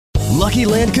Lucky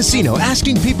Land Casino,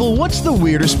 asking people, what's the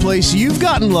weirdest place you've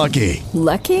gotten lucky?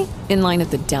 Lucky? In line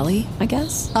at the deli, I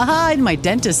guess? Aha, in my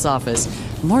dentist's office.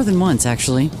 More than once,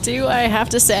 actually. Do I have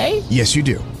to say? Yes, you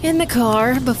do. In the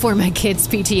car before my kids'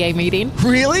 PTA meeting.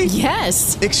 Really?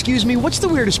 Yes. Excuse me, what's the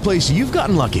weirdest place you've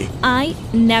gotten lucky? I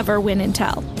never win and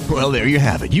tell. Well, there you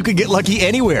have it. You can get lucky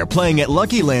anywhere, playing at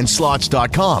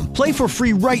LuckyLandSlots.com. Play for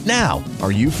free right now.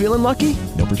 Are you feeling lucky?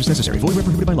 No purchase necessary. Void where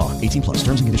prohibited by law. 18 plus.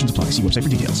 Terms and conditions apply. See website for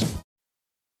details.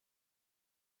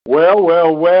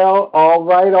 Well. All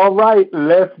right.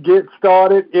 Let's get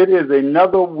started. It is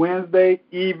another Wednesday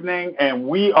evening, and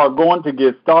we are going to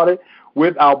get started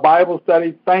with our Bible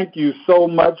study. Thank you so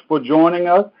much for joining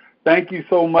us. Thank you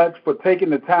so much for taking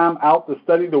the time out to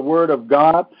study the Word of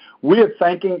God. We are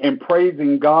thanking and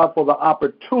praising God for the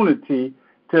opportunity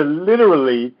to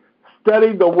literally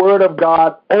study the Word of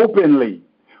God openly,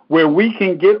 where we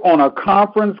can get on a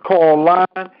conference call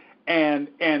line and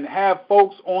have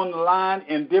folks on the line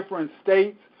in different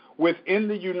states within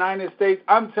the United States.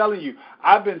 I'm telling you,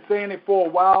 I've been saying it for a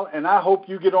while, and I hope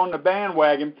you get on the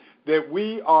bandwagon that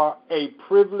we are a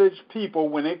privileged people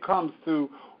when it comes to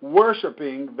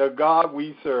worshiping the God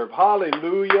we serve.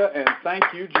 Hallelujah, and thank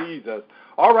you, Jesus.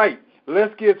 All right,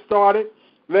 let's get started.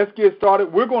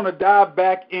 We're going to dive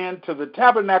back into the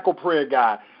Tabernacle Prayer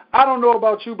Guide. I don't know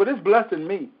about you, but it's blessing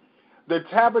me. The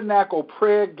Tabernacle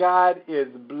Prayer Guide is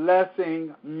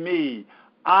blessing me.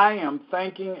 I am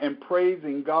thanking and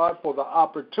praising God for the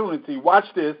opportunity, watch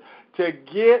this, to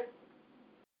get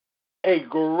a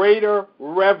greater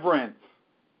reverence.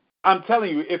 I'm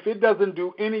telling you, if it doesn't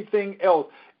do anything else,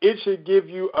 it should give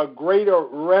you a greater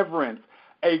reverence,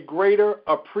 a greater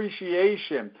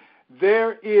appreciation.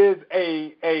 There is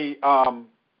a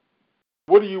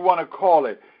what do you want to call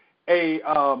it?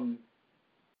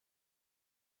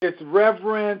 It's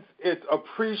reverence, it's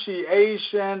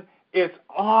appreciation, it's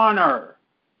honor.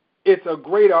 It's a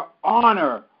greater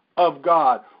honor of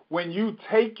God when you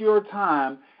take your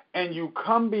time and you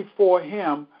come before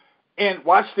Him and,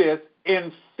 watch this,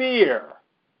 in fear.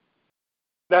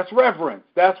 That's reverence.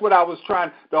 That's what I was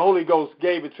trying. The Holy Ghost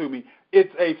gave it to me.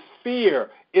 It's a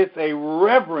fear. It's a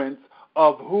reverence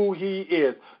of who He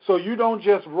is. So you don't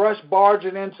just rush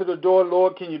barging into the door,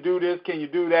 Lord, can you do this? Can you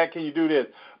do that? Can you do this?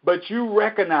 But you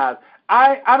recognize,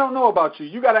 I don't know about you.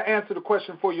 You got to answer the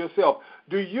question for yourself.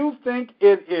 Do you think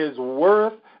it is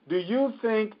do you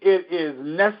think it is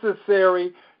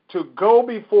necessary to go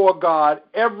before God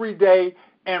every day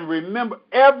and remember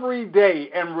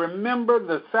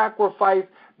the sacrifice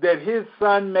that His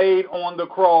Son made on the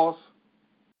cross?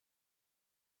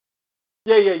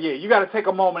 Yeah. You got to take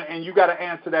a moment and you got to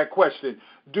answer that question.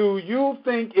 Do you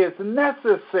think it's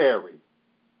necessary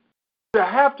to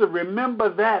have to remember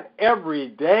that every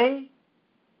day?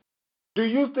 Do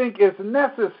you think it's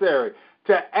necessary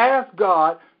to ask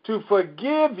God to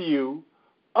forgive you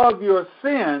of your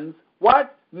sins?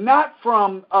 What? Not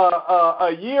from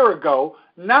a year ago,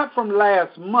 not from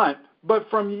last month, but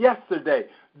from yesterday.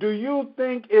 Do you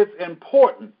think it's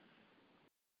important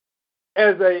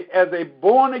as a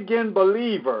born-again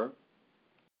believer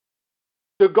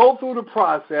to go through the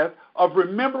process of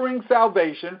remembering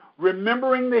salvation,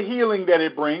 remembering the healing that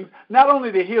it brings, not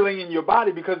only the healing in your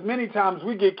body, because many times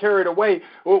we get carried away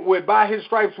with by His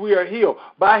stripes we are healed.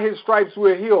 By His stripes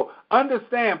we are healed.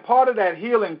 Understand, part of that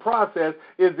healing process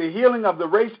is the healing of the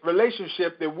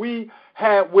relationship that we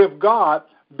had with God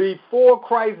before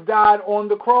Christ died on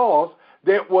the cross.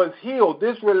 That was healed.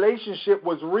 This relationship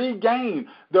was regained.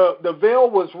 The veil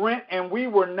was rent, and we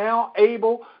were now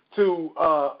able to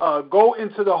go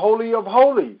into the Holy of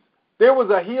Holies. There was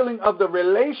a healing of the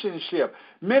relationship.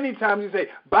 Many times you say,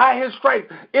 by His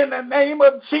stripes, in the name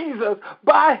of Jesus,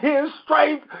 by His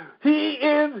stripes, He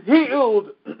is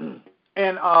healed.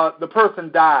 And the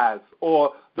person dies,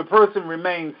 or the person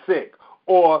remains sick,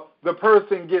 or the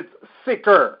person gets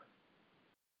sicker.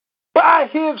 By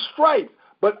His stripes.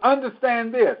 But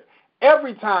understand this,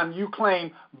 every time you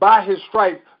claim by His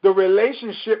stripes, the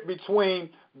relationship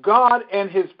between God and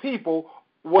His people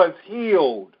was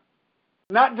healed.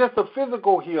 Not just a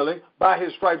physical healing, by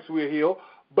His stripes we are healed,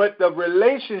 but the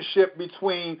relationship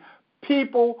between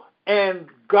people and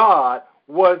God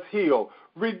was healed.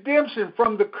 Redemption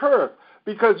from the curse.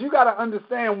 Because you got to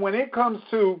understand, when it comes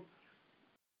to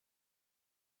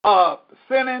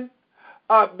sinning,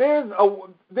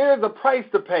 there's a price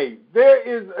to pay.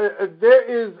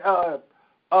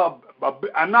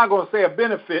 I'm not going to say a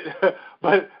benefit,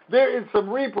 but there is some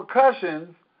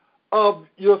repercussions of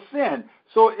your sin.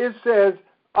 So it says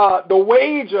the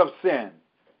wage of sin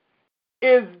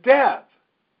is death.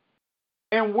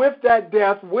 And with that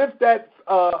death, with that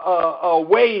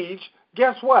wage,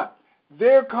 guess what?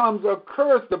 there comes a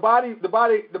curse. The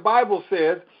Bible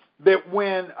says that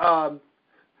when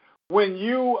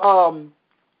you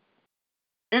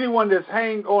anyone that's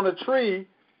hanged on a tree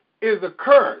is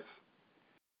accursed.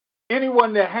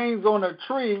 Anyone that hangs on a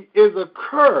tree is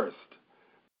accursed.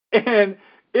 And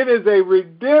it is a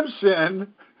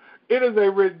redemption. It is a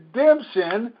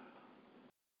redemption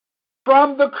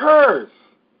from the curse.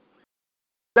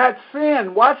 That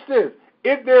sin, watch this.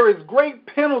 There is great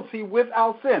penalty with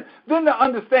our sin. Then to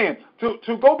understand,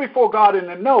 to go before God and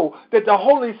to know that the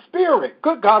Holy Spirit,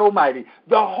 good God Almighty,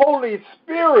 the Holy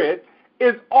Spirit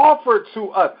is offered to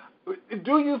us.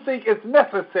 Do you think it's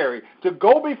necessary to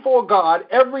go before God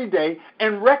every day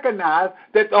and recognize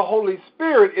that the Holy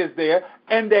Spirit is there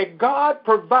and that God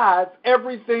provides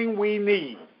everything we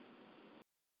need?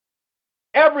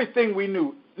 Everything we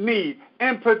need,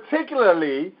 and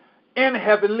particularly in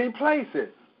heavenly places.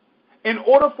 In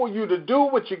order for you to do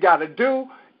what you got to do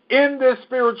in this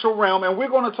spiritual realm, and we're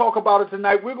going to talk about it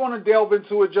tonight, we're going to delve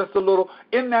into it just a little,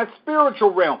 in that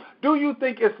spiritual realm. Do you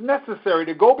think it's necessary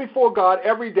to go before God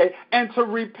every day and to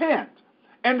repent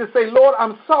and to say, Lord,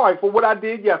 I'm sorry for what I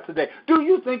did yesterday? Do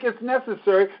you think it's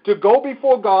necessary to go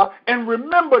before God and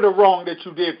remember the wrong that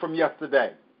you did from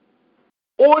yesterday?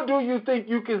 Or do you think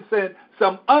you can send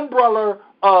some umbrella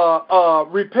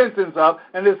repentance up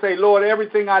and then say, Lord,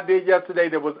 everything I did yesterday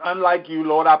that was unlike you,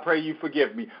 Lord, I pray you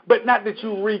forgive me. But not that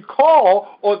you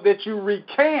recall or that you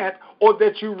recant or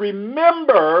that you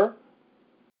remember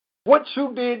what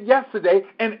you did yesterday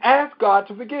and ask God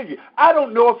to forgive you. I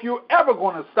don't know if you're ever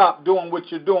going to stop doing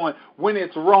what you're doing when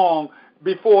it's wrong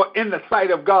before in the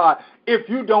sight of God if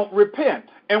you don't repent.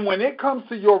 And when it comes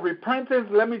to your repentance,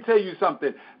 let me tell you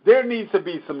something. There needs to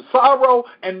be some sorrow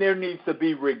and there needs to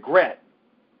be regret.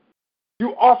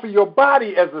 You offer your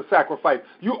body as a sacrifice.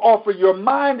 You offer your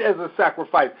mind as a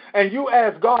sacrifice. And you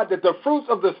ask God that the fruits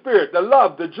of the Spirit, the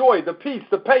love, the joy, the peace,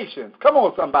 the patience, come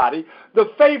on somebody,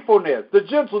 the faithfulness, the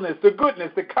gentleness, the goodness,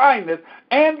 the kindness,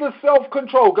 and the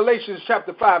self-control, Galatians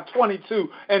chapter 5, 22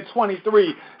 and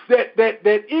 23,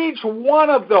 that each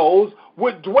one of those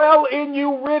would dwell in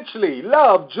you richly.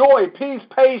 Love, joy, peace,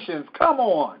 patience, come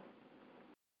on.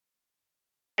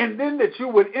 And then that you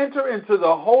would enter into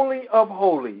the Holy of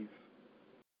Holies.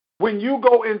 When you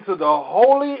go into the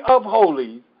Holy of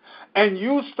Holies and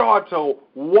you start to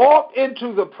walk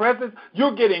into the presence,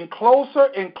 you're getting closer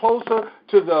and closer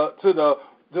to the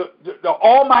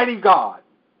Almighty God.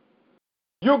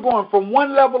 You're going from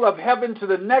one level of heaven to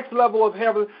the next level of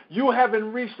heaven. You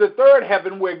haven't reached the third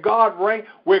heaven where God reigns,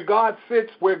 where God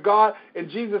sits, where God and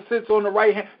Jesus sits on the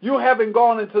right hand. You haven't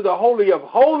gone into the Holy of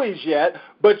Holies yet,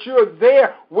 but you're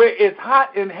there where it's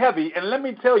hot and heavy. And let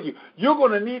me tell you, you're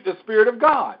going to need the Spirit of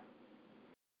God.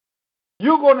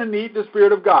 You're going to need the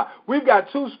Spirit of God. We've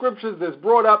got two scriptures that's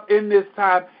brought up in this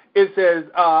time. It says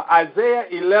Isaiah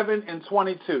 11 and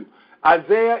 22.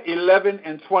 Isaiah 11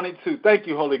 and 22. Thank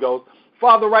you, Holy Ghost.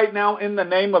 Father, right now, in the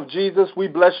name of Jesus, we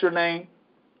bless your name.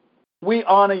 We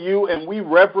honor you and we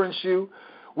reverence you.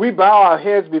 We bow our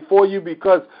heads before you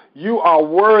because you are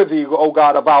worthy, O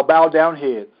God, of our bow down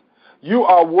heads. You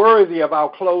are worthy of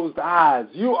our closed eyes.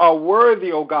 You are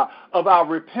worthy, O God, of our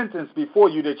repentance before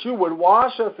you, that you would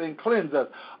wash us and cleanse us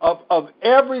of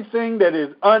everything that is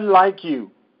unlike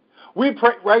you. We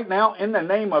pray right now in the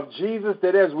name of Jesus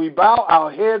that as we bow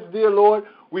our heads, dear Lord,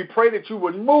 we pray that you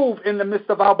would move in the midst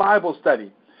of our Bible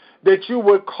study, that you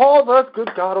would cause us,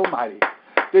 good God Almighty,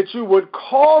 that you would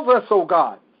cause us, O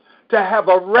God, to have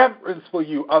a reverence for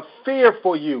you, a fear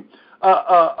for you,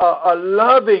 a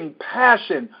loving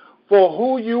passion for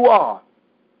who you are.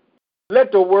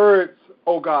 Let the words,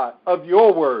 O God, of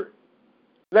your word,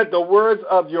 let the words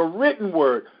of your written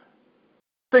word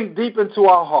sink deep into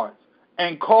our hearts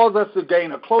and cause us to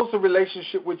gain a closer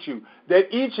relationship with you,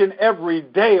 that each and every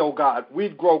day, O God,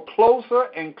 we'd grow closer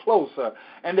and closer,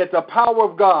 and that the power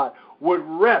of God would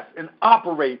rest and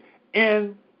operate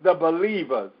in the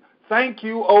believers. Thank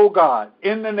you, O God,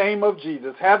 in the name of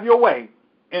Jesus. Have your way.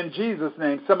 In Jesus'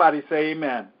 name, somebody say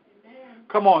amen.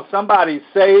 Come on, somebody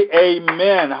say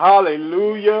amen.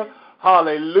 Hallelujah,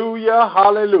 hallelujah,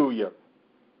 hallelujah.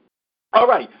 All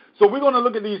right, so we're going to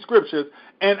look at these scriptures,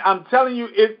 and I'm telling you,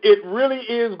 it really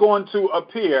is going to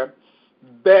appear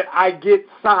that I get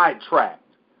sidetracked.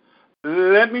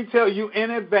 Let me tell you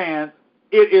in advance,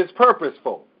 it is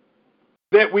purposeful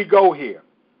that we go here,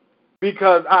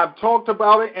 because I've talked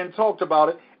about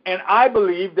it, and I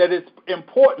believe that it's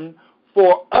important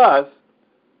for us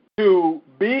to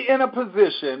be in a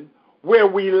position where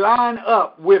we line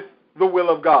up with the will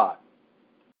of God.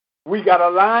 We got to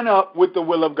line up with the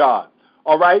will of God.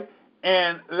 All right?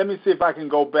 And let me see if I can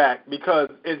go back, because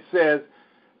it says,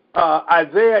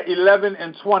 Isaiah 11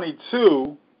 and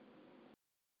 22,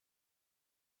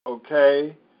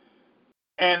 okay,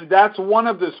 and that's one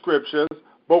of the scriptures,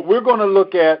 but we're going to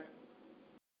look at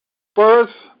 1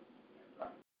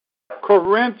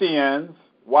 Corinthians,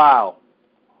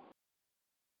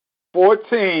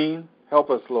 14, help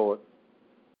us, Lord.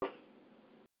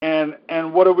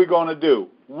 And what are we going to do?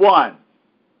 1,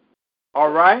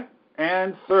 all right,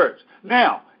 and search.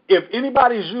 Now, if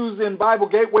anybody's using Bible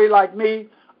Gateway like me,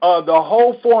 the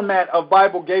whole format of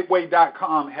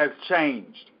BibleGateway.com has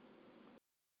changed.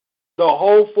 The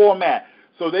whole format.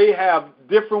 So they have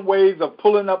different ways of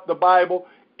pulling up the Bible.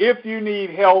 If you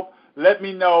need help, let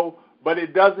me know, but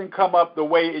it doesn't come up the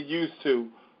way it used to.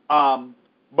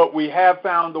 But we have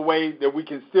found a way that we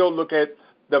can still look at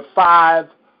the 5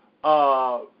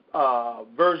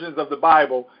 versions of the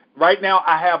Bible. Right now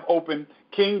I have open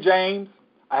King James,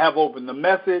 I have open the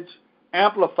Message,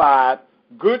 Amplified,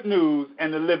 Good News,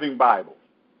 and the Living Bible.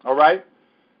 All right?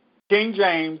 King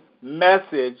James,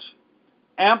 Message,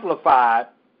 Amplified,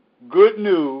 Good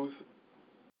News,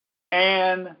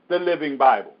 and the Living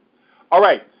Bible. All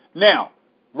right. Now,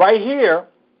 right here,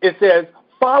 it says,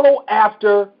 follow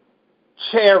after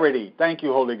charity. Thank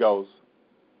you, Holy Ghost.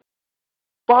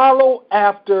 Follow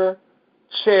after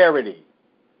charity.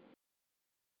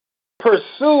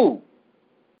 Pursue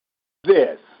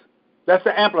this. That's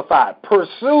the Amplified.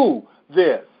 Pursue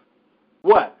this.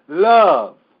 What?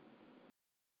 Love.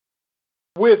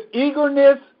 With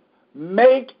eagerness,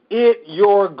 make it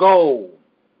your goal.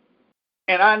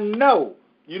 And I know,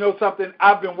 you know something,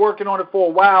 I've been working on it for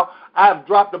a while. I've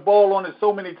dropped the ball on it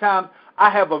so many times. I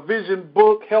have a vision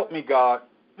book. Help me, God.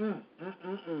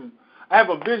 I have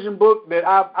a vision book that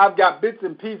I've got bits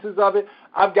and pieces of it.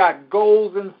 I've got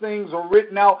goals and things are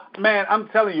written out. Man, I'm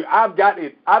telling you, I've got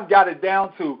it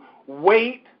down to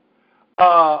weight,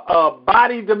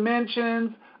 body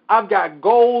dimensions. I've got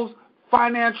goals,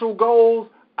 financial goals.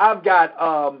 I've got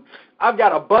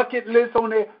a bucket list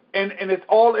on there, and it's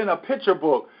all in a picture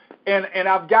book. And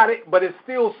I've got it, but it's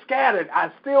still scattered.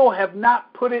 I still have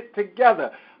not put it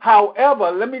together.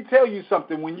 However, let me tell you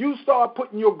something. When you start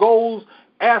putting your goals,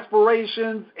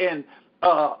 aspirations, and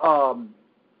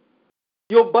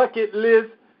your bucket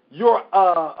list, your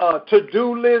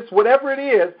to-do list, whatever it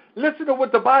is, listen to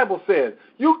what the Bible says.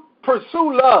 You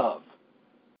pursue love.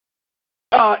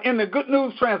 In the Good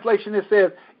News translation, it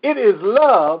says, it is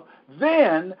love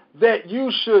then that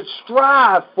you should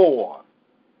strive for.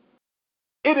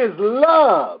 It is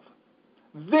love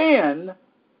then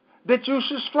that you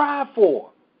should strive for.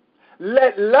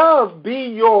 Let love be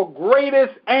your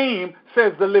greatest aim,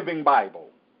 says the Living Bible.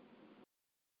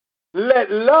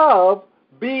 Let love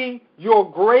be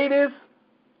your greatest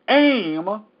aim,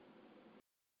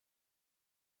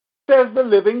 says the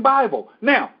Living Bible.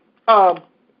 Now,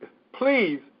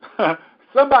 please,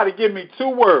 somebody give me 2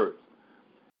 words.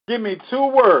 Give me 2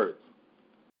 words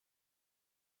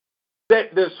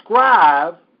that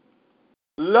describe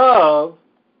love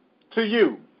to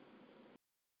you.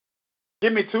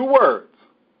 Give me 2 words.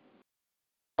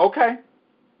 Okay.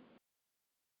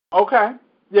 Okay.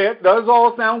 Yeah, those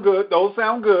all sound good. Those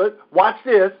sound good. Watch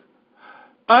this.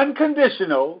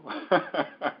 Unconditional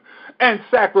and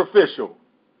sacrificial.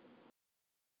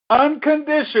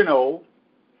 Unconditional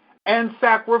and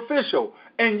sacrificial.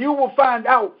 And you will find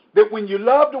out that when you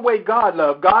love the way God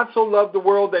loved, God so loved the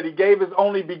world that he gave his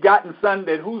only begotten Son,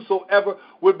 that whosoever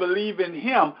would believe in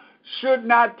him should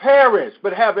not perish,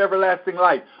 but have everlasting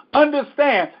life.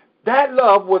 Understand, that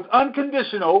love was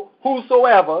unconditional,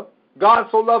 whosoever. God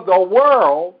so loved the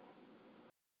world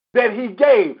that he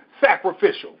gave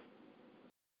sacrificial.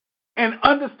 And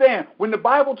understand, when the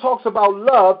Bible talks about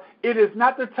love, it is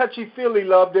not the touchy-feely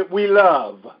love that we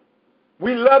love.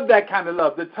 We love that kind of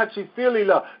love, the touchy-feely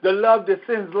love, the love that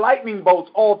sends lightning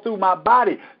bolts all through my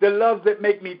body, the love that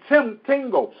make me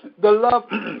tingle, the love,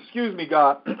 excuse me,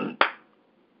 God,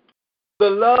 the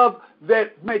love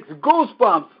that makes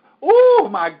goosebumps. Oh,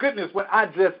 my goodness, when I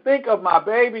just think of my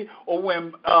baby, or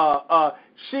when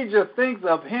she just thinks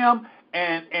of him,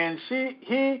 and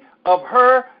he of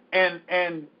her, and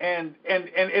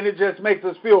it just makes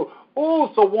us feel,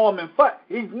 oh, so warm and fuzzy.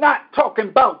 He's not talking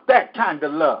about that kind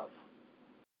of love.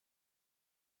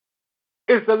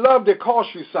 It's the love that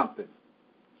costs you something.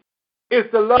 It's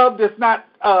the love that's not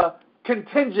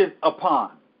contingent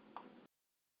upon.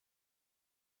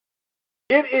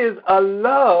 It is a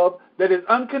love that is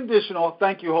unconditional,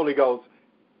 thank you, Holy Ghost,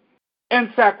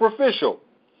 and sacrificial.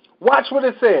 Watch what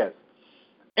it says.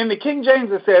 In the King James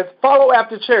it says, follow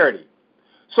after charity.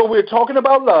 So we're talking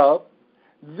about love.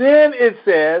 Then it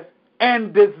says,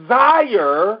 and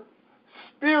desire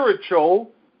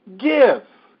spiritual gifts.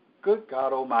 Good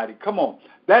God Almighty. Come on.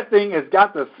 That thing has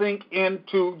got to sink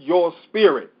into your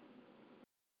spirit.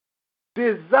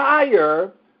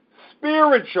 Desire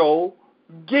spiritual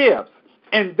gifts.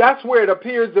 And that's where it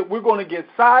appears that we're going to get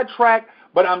sidetracked.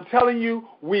 But I'm telling you,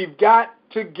 we've got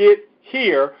to get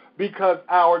here because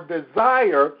our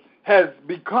desire has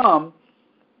become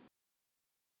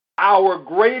our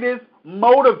greatest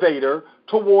motivator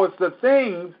towards the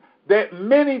things that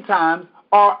many times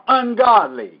are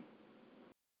ungodly.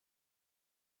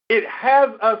 It has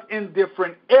us in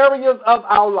different areas of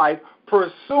our life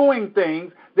pursuing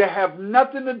things that have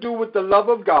nothing to do with the love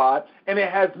of God, and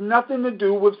it has nothing to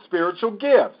do with spiritual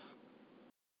gifts.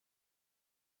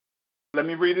 Let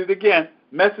me read it again.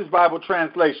 Message Bible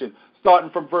translation, starting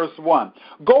from verse 1.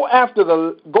 Go after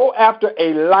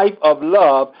a life of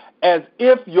love as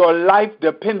if your life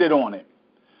depended on it,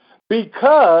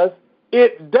 because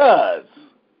it does.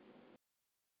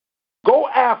 Go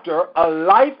after a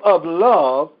life of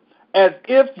love as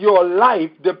if your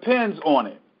life depends on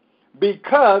it,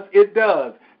 because it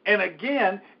does. And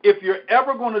again, if you're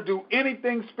ever going to do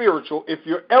anything spiritual, if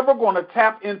you're ever going to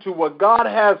tap into what God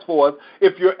has for us,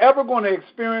 if you're ever going to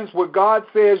experience what God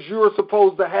says you're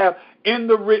supposed to have in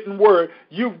the written word,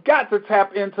 you've got to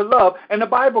tap into love. And the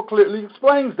Bible clearly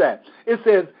explains that. It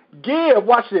says,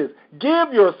 watch this,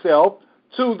 give yourself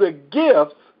to the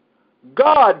gifts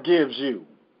God gives you.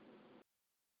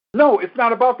 No, it's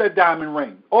not about that diamond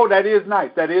ring. Oh, that is nice.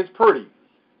 That is pretty.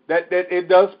 That it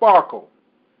does sparkle.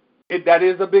 That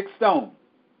is a big stone.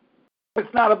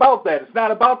 It's not about that. It's not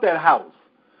about that house.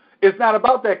 It's not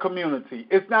about that community.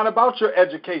 It's not about your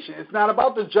education. It's not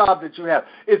about the job that you have.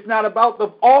 It's not about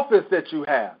the office that you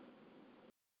have.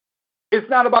 It's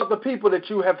not about the people that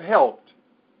you have helped.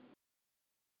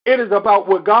 It is about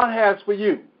what God has for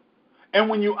you. And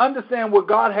when you understand what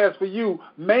God has for you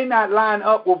may not line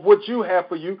up with what you have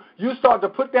for you, you start to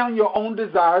put down your own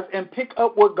desires and pick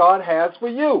up what God has for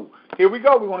you. Here we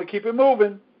go. We want to keep it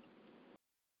moving.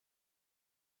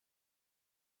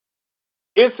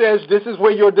 It says this is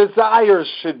where your desires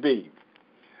should be.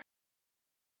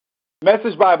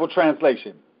 Message Bible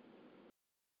translation.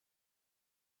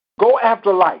 Go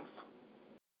after life.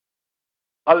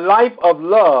 A life of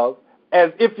love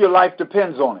as if your life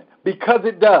depends on it, because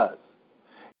it does.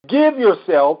 Give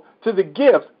yourself to the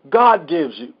gifts God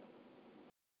gives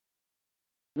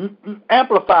you.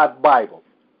 Amplified Bible.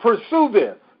 Pursue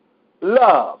this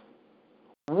love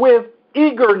with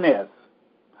eagerness.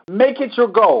 Make it your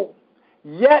goal.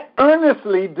 Yet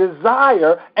earnestly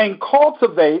desire and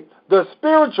cultivate the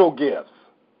spiritual gifts.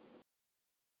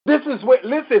 This is what,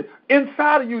 listen,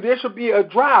 inside of you there should be a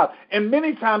drive. And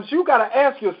many times you got to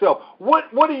ask yourself,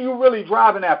 what are you really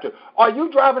driving after? Are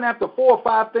you driving after 4 or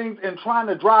 5 things and trying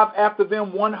to drive after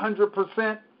them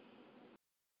 100%?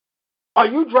 Are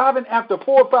you driving after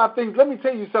 4 or 5 things? Let me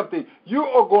tell you something. You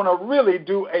are going to really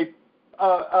do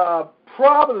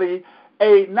probably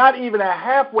not even a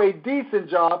halfway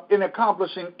decent job in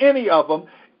accomplishing any of them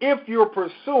if you're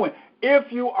pursuing,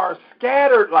 if you are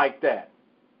scattered like that.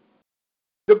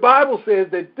 The Bible says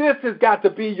that this has got to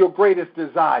be your greatest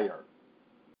desire.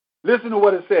 Listen to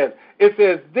what it says. It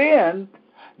says, then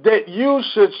that you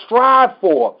should strive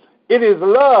for. It is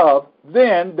love,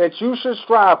 then, that you should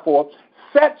strive for.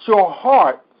 Set your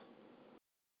heart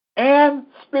and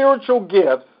spiritual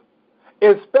gifts,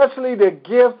 especially the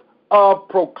gift of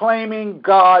proclaiming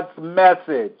God's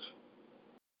message.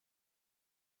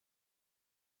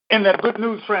 In the Good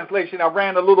News translation, I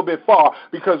ran a little bit far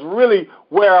because really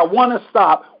where I want to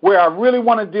stop, where I really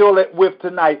want to deal with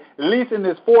tonight, at least in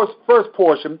this first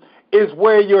portion, is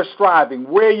where you're striving,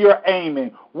 where you're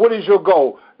aiming. What is your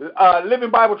goal?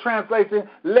 Living Bible translation,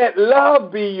 let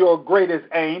love be your greatest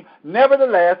aim.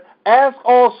 Nevertheless, ask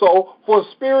also for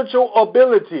spiritual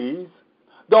abilities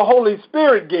the Holy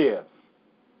Spirit gives.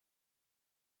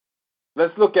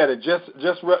 Let's look at it just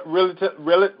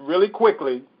really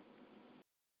quickly.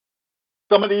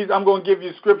 Some of these I'm going to give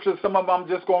you scripture. Some of them I'm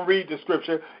just going to read the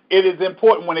scripture. It is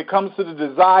important when it comes to the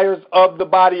desires of the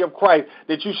body of Christ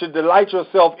that you should delight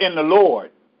yourself in the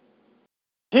Lord.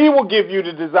 He will give you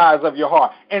the desires of your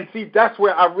heart. And see, that's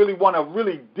where I really want to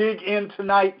really dig in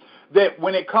tonight, that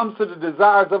when it comes to the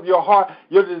desires of your heart,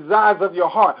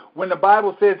 when the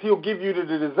Bible says he'll give you the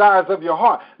desires of your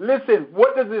heart, listen,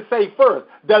 what does it say first?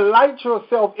 Delight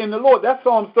yourself in the Lord. That's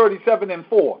Psalms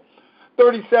 37:4.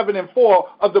 37:4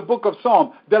 of the book of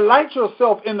Psalms. Delight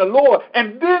yourself in the Lord,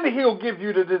 and then he'll give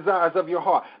you the desires of your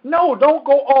heart. No, don't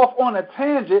go off on a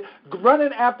tangent,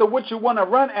 running after what you want to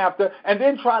run after, and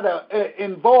then try to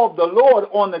involve the Lord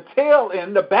on the tail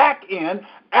end, the back end,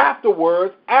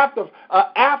 afterwards,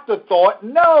 afterthought.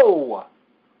 No.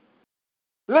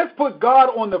 Let's put God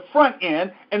on the front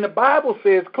end, and the Bible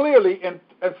says clearly in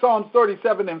Psalms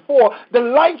 37:4,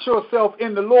 delight yourself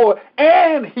in the Lord,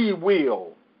 and he will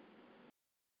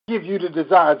give you the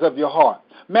desires of your heart.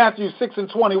 Matthew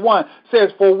 6:21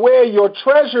 says, for where your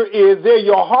treasure is, there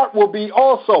your heart will be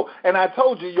also. And I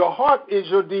told you, your heart is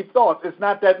your deep thoughts. It's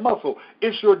not that muscle.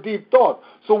 It's your deep thoughts.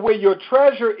 So where your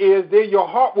treasure is, there your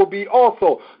heart will be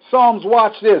also. Psalms,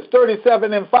 watch this,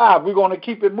 37:5. We're going to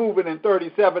keep it moving in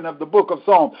 37 of the book of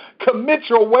Psalms. Commit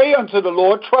your way unto the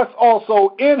Lord. Trust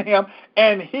also in him,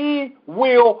 and he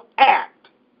will act.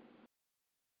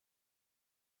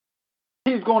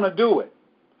 He's going to do it.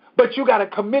 But you got to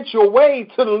commit your way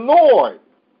to the Lord.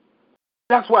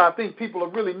 That's why I think people are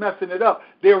really messing it up.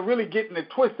 They're really getting it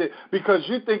twisted because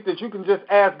you think that you can just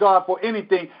ask God for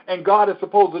anything and God is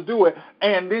supposed to do it.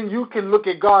 And then you can look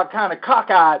at God kind of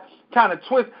cockeyed, kind of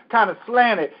twist, kind of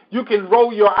slanted. You can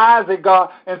roll your eyes at God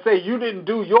and say, you didn't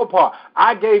do your part.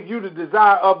 I gave you the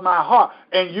desire of my heart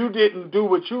and you didn't do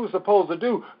what you were supposed to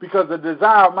do, because the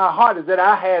desire of my heart is that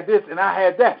I had this and I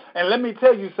had that. And let me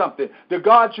tell you something. The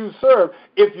God you serve,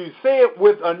 if you say it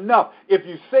with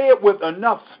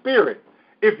enough spirit,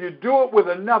 if you do it with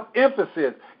enough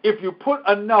emphasis, if you put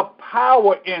enough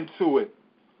power into it,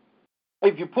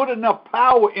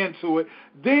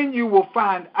 then you will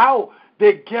find out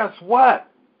that, guess what?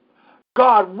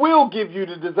 God will give you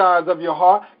the desires of your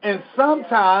heart, and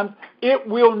sometimes it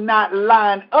will not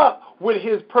line up with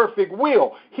his perfect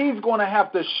will. He's going to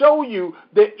have to show you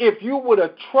that if you would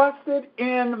have trusted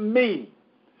in me,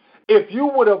 if you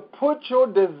would have put your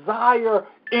desire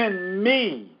in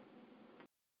me,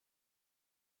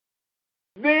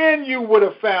 then you would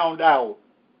have found out.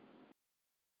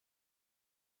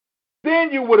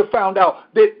 Then you would have found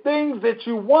out that things that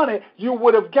you wanted, you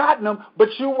would have gotten them, but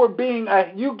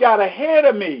you got ahead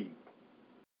of me.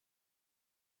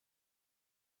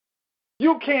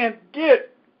 You can't get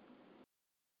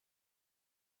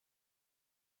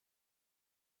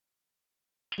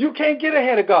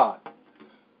ahead of God.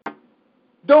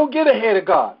 Don't get ahead of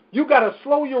God. You got to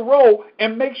slow your roll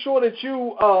and make sure that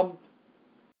you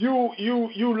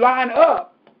line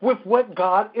up with what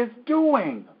God is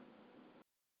doing.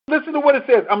 Listen to what it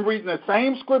says. I'm reading the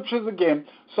same scriptures again.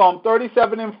 Psalm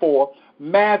 37:4,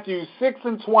 Matthew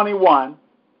 6:21.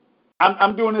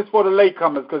 I'm doing this for the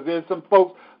latecomers because there's some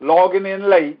folks logging in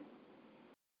late.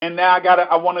 And now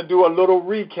I want to do a little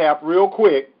recap real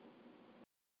quick.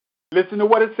 Listen to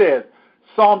what it says.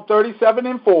 Psalm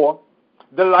 37:4.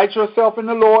 Delight yourself in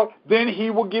the Lord, then he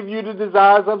will give you the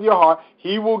desires of your heart.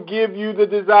 He will give you the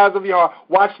desires of your heart.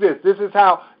 Watch this. This is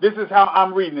how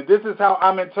I'm reading it. This is how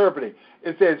I'm interpreting.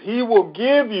 It says, he will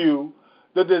give you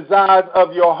the desires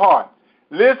of your heart.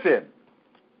 Listen,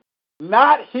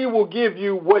 not he will give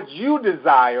you what you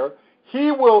desire.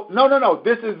 He will, no,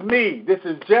 this is me. This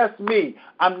is just me.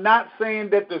 I'm not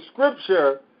saying that the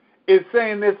scripture is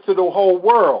saying this to the whole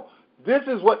world. This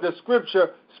is what the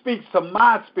scripture speaks to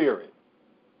my spirit.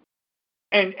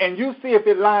 And you see if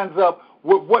it lines up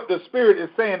with what the Spirit is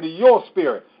saying to your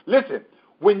spirit. Listen,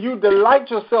 when you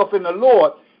delight yourself in the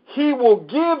Lord, he will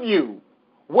give you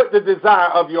what the desire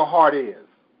of your heart is.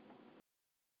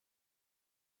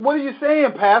 What are you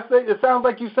saying, Pastor? It sounds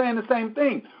like you're saying the same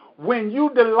thing. When you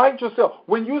delight yourself,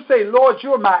 when you say, Lord,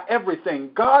 you're my everything.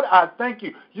 God, I thank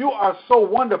you. You are so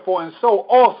wonderful and so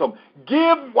awesome.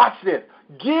 Watch this,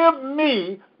 give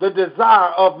me the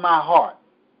desire of my heart.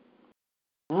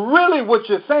 Really what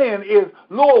you're saying is,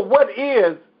 Lord, what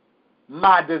is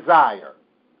my desire?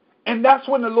 And that's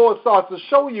when the Lord starts to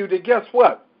show you that, guess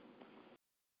what?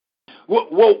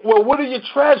 Well, what are your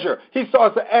treasure? He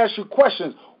starts to ask you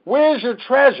questions. Where's your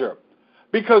treasure?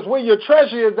 Because where your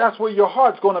treasure is, that's where your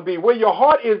heart's going to be. Where your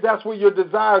heart is, that's where your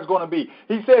desire is going to be.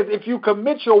 He says, if you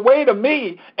commit your way to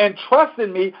me and trust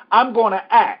in me, I'm going to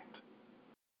act.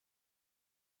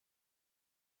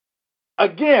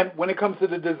 Again, when it comes to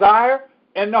the desire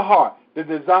and the heart, the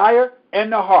desire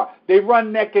and the heart, they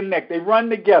run neck and neck. They run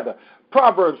together.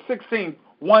 Proverbs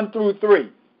 16:1-3.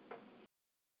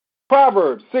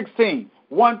 Proverbs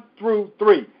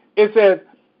 16:1-3. It says,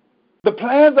 the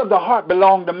plans of the heart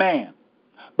belong to man,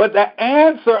 but the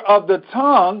answer of the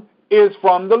tongue is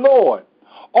from the Lord.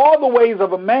 All the ways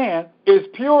of a man is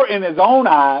pure in his own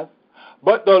eyes,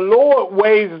 but the Lord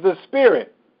weighs the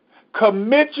spirit.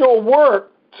 Commit your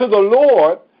work to the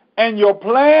Lord, and your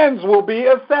plans will be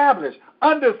established.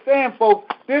 Understand,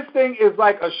 folks, this thing is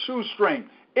like a shoestring.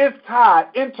 It's tied,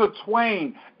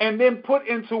 intertwined, and then put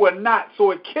into a knot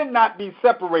so it cannot be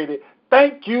separated.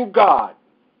 Thank you, God,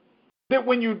 that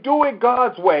when you do it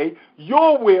God's way,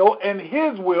 your will and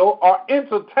his will are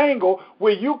intertangled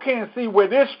where you can't see where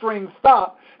this string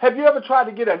stops Have you ever tried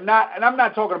to get a knot? And I'm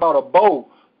not talking about a bow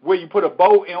where you put a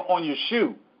bow on your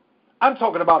shoe. I'm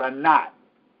talking about a knot.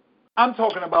 I'm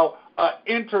talking about an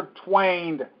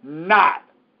intertwined knot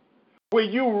where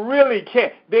you really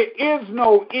can't. There is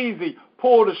no easy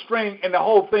pull the string and the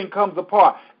whole thing comes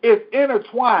apart. It's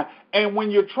intertwined. And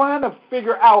when you're trying to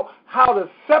figure out how to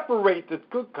separate the,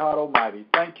 good God Almighty,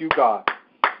 thank you, God.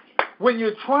 When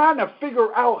you're trying to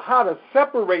figure out how to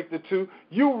separate the two,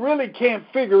 you really can't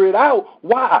figure it out.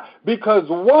 Why? Because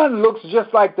one looks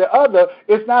just like the other.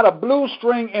 It's not a blue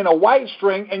string and a white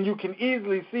string, and you can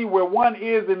easily see where one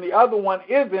is and the other one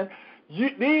isn't.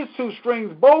 These two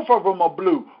strings, both of them are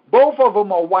blue. Both of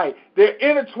them are white. They're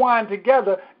intertwined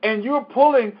together, and you're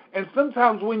pulling, and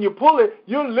sometimes when you pull it,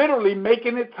 you're literally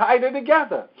making it tighter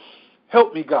together.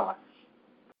 Help me, God.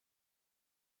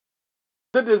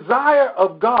 The desire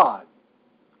of God,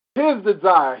 His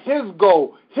desire, His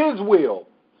goal, His will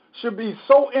should be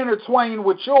so intertwined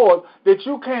with yours that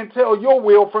you can't tell your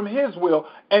will from His will.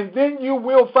 And then you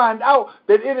will find out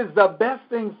that it is the best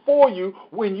thing for you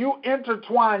when you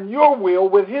intertwine your will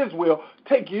with His will.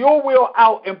 Take your will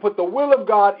out and put the will of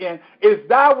God in. Is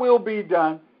thy will be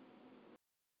done?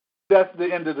 That's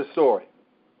the end of the story.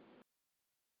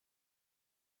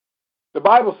 The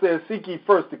Bible says, seek ye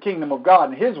first the kingdom of God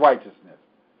and His righteousness,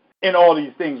 and all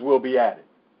these things will be added.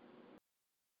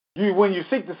 When you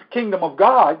seek the kingdom of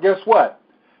God, guess what?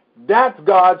 That's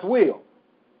God's will.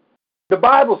 The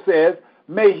Bible says,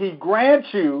 may He grant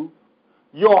you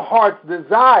your heart's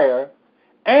desire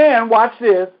and, watch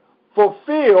this,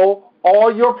 fulfill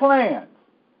all your plans.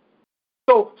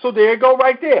 So there you go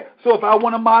right there. So if I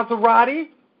want a Maserati,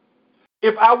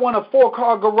 if I want a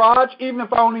 4-car garage, even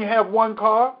if I only have one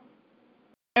car,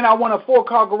 and I want a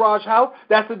 4-car garage house,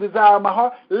 that's the desire of my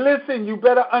heart. Listen, you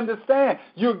better understand.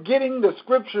 You're getting the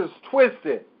scriptures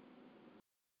twisted.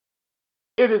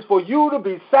 It is for you to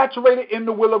be saturated in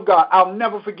the will of God. I'll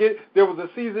never forget, there was a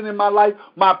season in my life,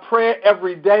 my prayer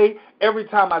every day, every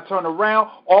time I turned around,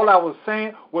 all I was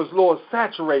saying was, Lord,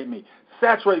 saturate me.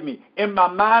 Saturate me. In my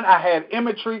mind, I had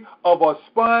imagery of a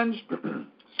sponge,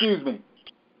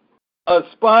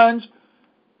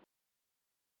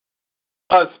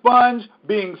 a sponge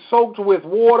being soaked with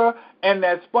water, and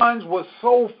that sponge was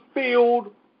so filled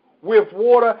with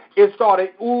water, it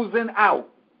started oozing out.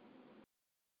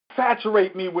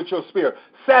 Saturate me with your spirit.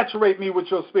 Saturate me with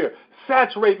your spirit.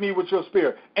 Saturate me with your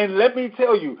spirit. And let me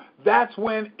tell you, that's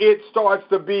when it starts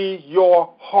to be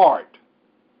your heart.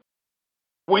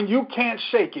 When you can't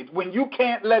shake it, when you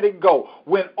can't let it go,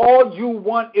 when all you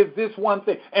want is this one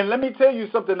thing. And let me tell you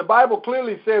something. The Bible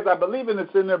clearly says, I believe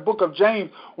it's in the book of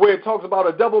James, where it talks about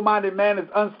a double-minded man is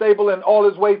unstable in all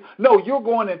his ways. No, you're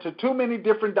going into too many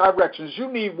different directions.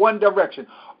 You need one direction.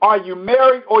 Are you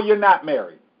married or you're not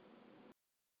married?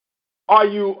 Are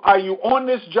you on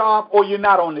this job or you're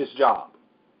not on this job?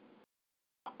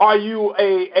 Are you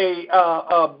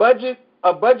a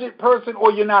budget person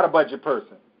or you're not a budget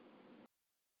person?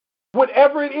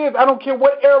 Whatever it is, I don't care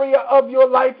what area of your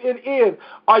life it is.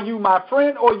 Are you my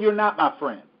friend or you're not my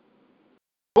friend?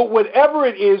 But whatever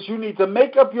it is, you need to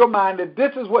make up your mind that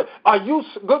this is what, are you,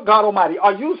 good God Almighty,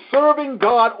 are you serving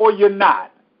God or you're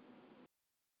not?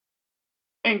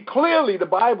 And clearly the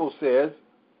Bible says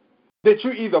that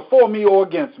you're either for me or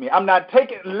against me. I'm not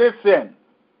taking, listen,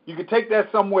 you can take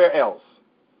that somewhere else.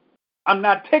 I'm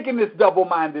not taking this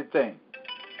double-minded thing.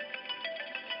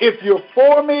 If you're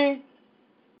for me,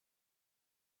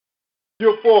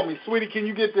 you're for me. Sweetie, can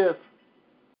you get this?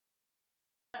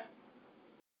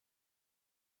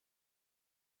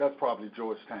 That's probably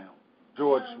Georgetown.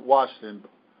 George Washington.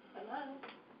 Hello?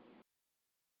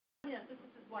 Yes, this is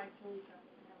his wife, Teresa.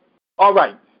 All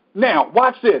right. Now,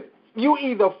 watch this. You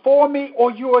either for me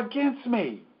or you're against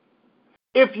me.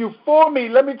 If you're for me,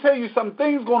 let me tell you something.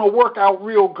 Things going to work out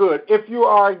real good. If you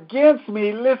are against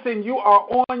me, listen, you are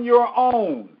on your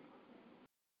own.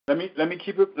 Let me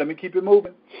keep it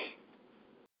moving.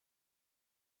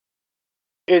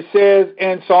 It says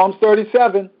in Psalms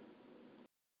 37,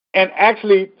 and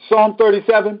actually Psalm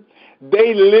 37,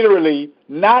 they literally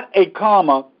not a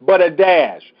comma but a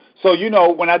dash. So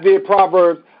when I did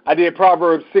Proverbs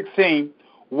 16,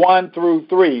 1 through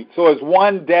 3. So it's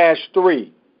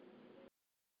 1-3.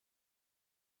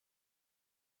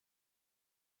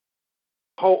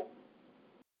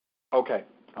 Okay,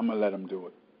 I'm going to let him do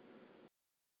it.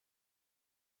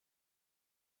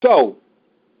 So,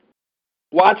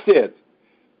 watch this.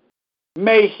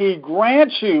 May He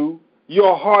grant you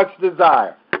your heart's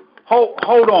desire.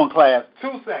 Hold on, class.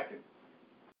 2 seconds.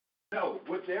 No,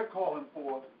 what they're calling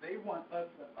for, they want us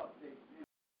to update them.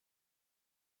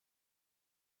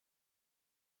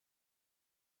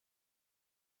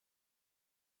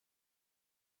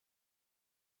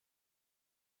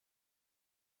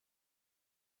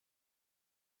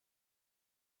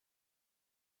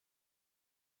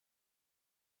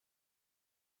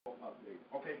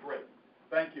 Okay, great.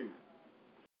 Thank you.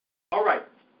 All right.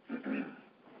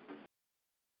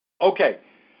 Okay.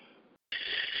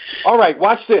 All right,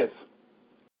 watch this.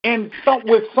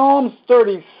 With Psalm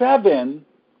 37,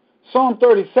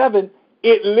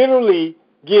 it literally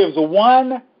gives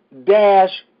 1-40.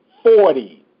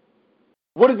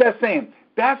 What is that saying?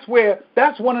 That's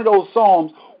one of those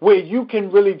psalms where you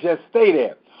can really just stay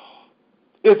there.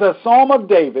 It's a psalm of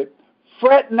David.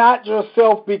 Fret not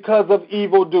yourself because of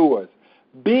evildoers.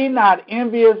 Be not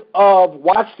envious of,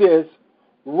 watch this,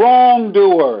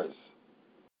 wrongdoers.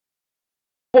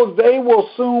 For they will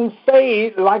soon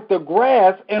fade like the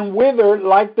grass and wither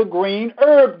like the green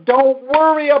herb. Don't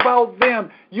worry about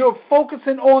them. You're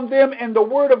focusing on them and the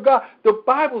Word of God. The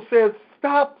Bible says,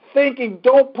 stop thinking.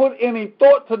 Don't put any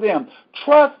thought to them.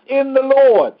 Trust in the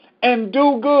Lord and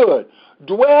do good.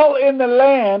 Dwell in the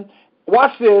land,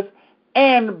 watch this,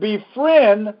 and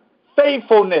befriend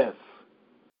faithfulness.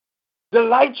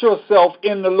 Delight yourself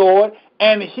in the Lord,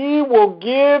 and He will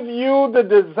give you the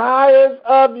desires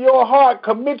of your heart.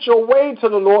 Commit your way to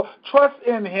the Lord. Trust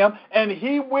in Him, and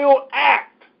He will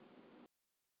act.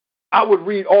 I would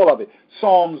read all of it.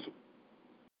 Psalms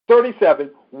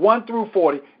 37,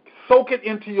 1-40. Soak it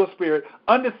into your spirit.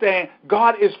 Understand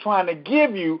God is trying to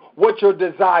give you what your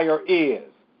desire is.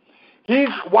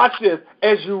 Watch this.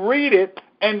 As you read it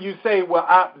and you say,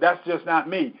 well, that's just not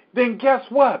me, then guess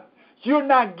what? You're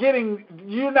not going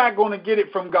to get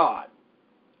it from God.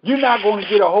 You're not going to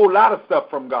get a whole lot of stuff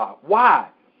from God. Why?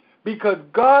 Because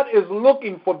God is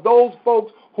looking for those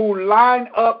folks who line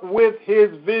up with His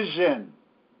vision,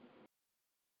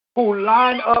 who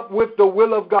line up with the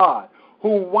will of God,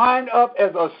 who wind up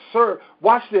as a servant.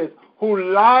 Watch this. Who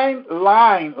line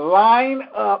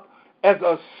up as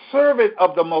a servant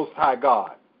of the Most High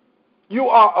God. You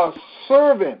are a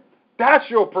servant. That's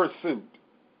your pursuit.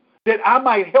 That I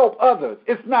might help others.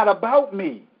 It's not about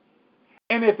me.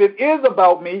 And if it is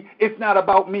about me, it's not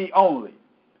about me only.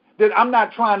 That I'm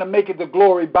not trying to make it to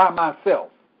glory by myself.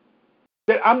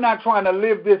 That I'm not trying to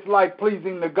live this life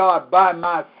pleasing to God by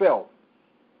myself.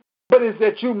 But it's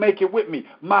that you make it with me.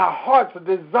 My heart's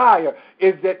desire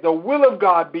is that the will of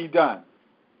God be done.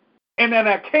 And then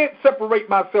I can't separate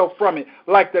myself from it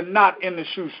like the knot in the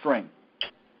shoestring.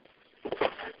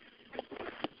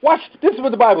 Watch, this is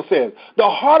what the Bible says. The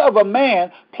heart of a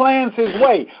man plans his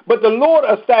way, but the Lord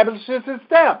establishes his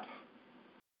steps.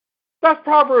 That's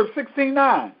Proverbs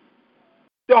 16:9.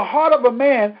 The heart of a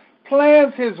man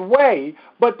plans his way,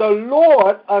 but the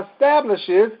Lord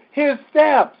establishes his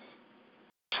steps.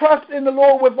 Trust in the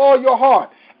Lord with all your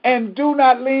heart, and do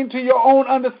not lean to your own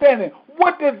understanding.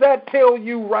 What does that tell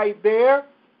you right there?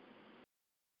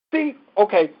 See,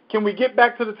 okay, can we get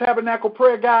back to the Tabernacle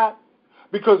Prayer Guide?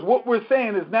 Because what we're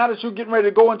saying is now that you're getting ready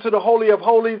to go into the Holy of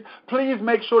Holies, please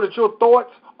make sure that your thoughts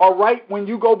are right when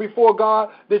you go before God,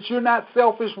 that you're not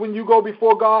selfish when you go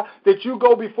before God, that you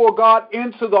go before God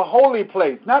into the holy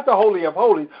place, not the Holy of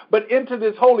Holies, but into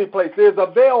this holy place. There's a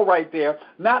veil right there,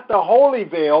 not the holy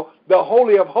veil, the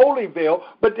Holy of Holies veil,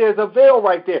 but there's a veil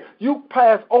right there. You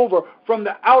pass over from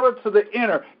the outer to the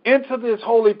inner into this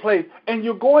holy place, and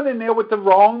you're going in there with the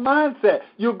wrong mindset.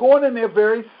 You're going in there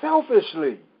very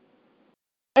selfishly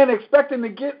and expecting to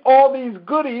get all these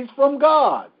goodies from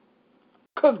God.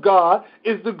 Because God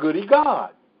is the goody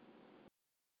God.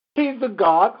 He's the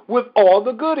God with all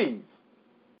the goodies.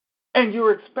 And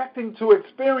you're expecting to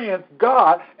experience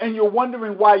God, and you're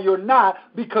wondering why you're not,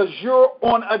 because you're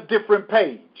on a different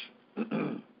page.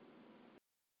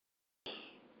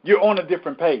 You're on a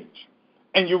different page.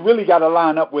 And you really got to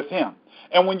line up with Him.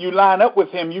 And when you line up with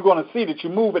Him, you're going to see that you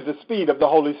move at the speed of the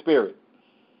Holy Spirit.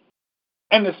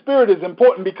 And the Spirit is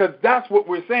important because that's what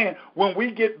we're saying. When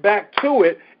we get back to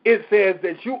it, it says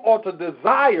that you ought to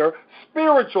desire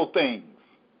spiritual things.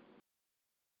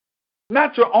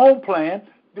 Not your own plan,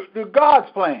 the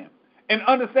God's plan. And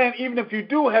understand, even if you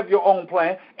do have your own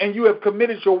plan and you have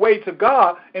committed your way to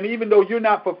God, and even though you're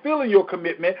not fulfilling your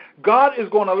commitment, God is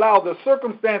going to allow the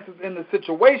circumstances and the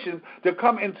situations to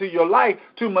come into your life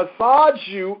to massage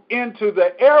you into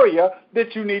the area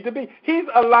that you need to be. He's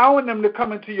allowing them to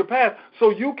come into your path so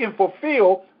you can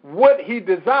fulfill what He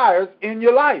desires in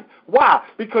your life. Why?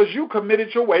 Because you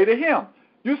committed your way to Him.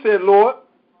 You said, Lord,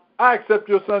 I accept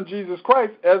your Son Jesus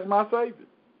Christ as my Savior.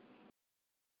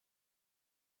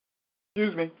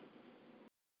 Excuse me.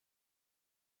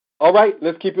 All right,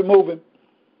 let's keep it moving.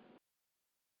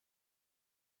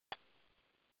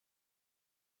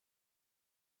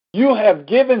 You have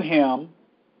given Him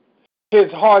His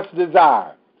heart's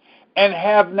desire and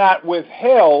have not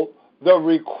withheld the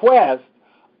request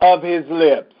of His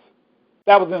lips.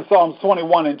 That was in Psalms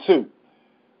 21:2.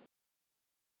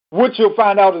 What you'll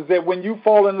find out is that when you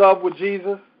fall in love with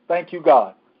Jesus, thank you,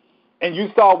 God, and you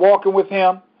start walking with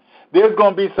him, there's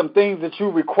going to be some things that you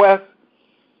request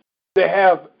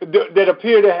that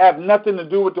appear to have nothing to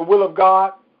do with the will of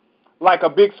God, like a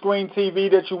big screen TV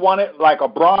that you wanted, like a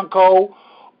Bronco,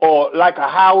 or like a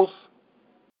house.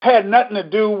 Had nothing to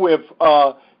do with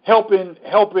helping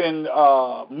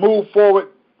move forward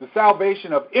the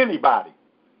salvation of anybody.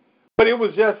 But it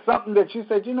was just something that you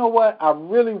said, you know what, I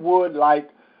really would like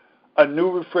a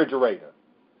new refrigerator.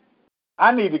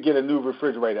 I need to get a new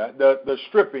refrigerator. The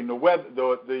stripping,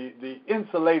 the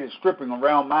insulated stripping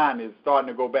around mine is starting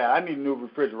to go bad. I need a new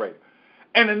refrigerator.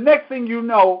 And the next thing you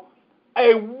know,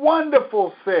 a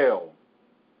wonderful sale.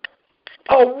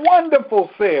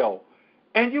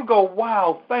 And you go,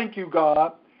 wow, thank you,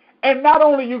 God. And not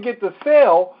only you get the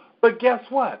sale, but guess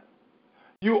what?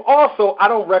 You also, I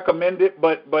don't recommend it,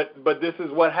 but this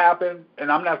is what happened,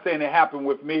 and I'm not saying it happened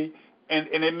with me, and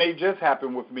it may just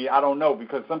happen with me. I don't know,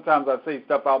 because sometimes I say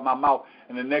stuff out my mouth,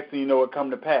 and the next thing you know, it come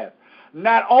to pass.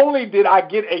 Not only did I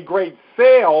get a great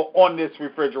sale on this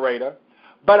refrigerator,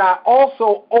 but I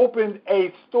also opened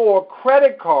a store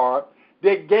credit card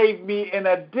that gave me an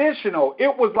additional,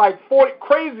 it was like 40,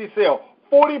 crazy sale,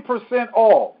 40%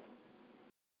 off.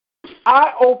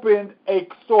 I opened a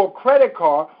store credit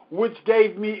card which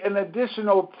gave me an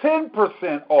additional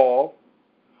 10% off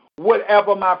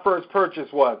whatever my first purchase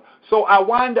was. So I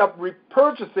wind up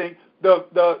repurchasing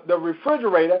the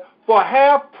refrigerator for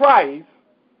half price,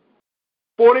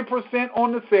 40%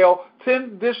 on the sale, 10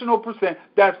 additional percent,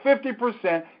 that's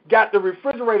 50%, got the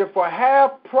refrigerator for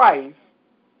half price.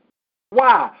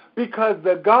 Why? Because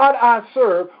the God I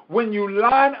serve, when you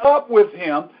line up with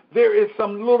him, there is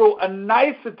some little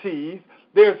niceties,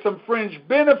 there's some fringe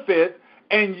benefits,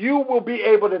 and you will be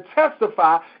able to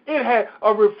testify.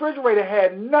 A refrigerator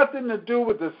had nothing to do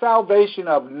with the salvation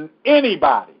of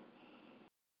anybody.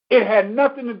 It had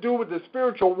nothing to do with the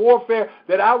spiritual warfare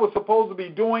that I was supposed to be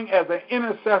doing as an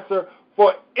intercessor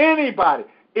for anybody.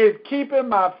 It's keeping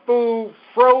my food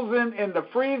frozen in the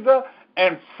freezer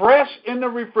and fresh in the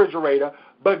refrigerator.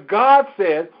 But God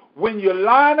says, when you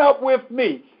line up with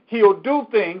me, he'll do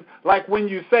things like when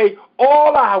you say,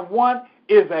 all I want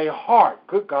is a heart.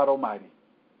 Good God Almighty.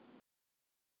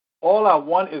 All I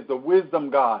want is the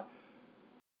wisdom, God,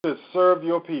 to serve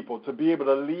your people, to be able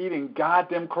to lead and guide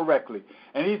them correctly.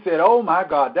 And he said, oh, my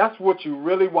God, that's what you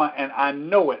really want, and I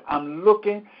know it. I'm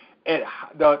looking at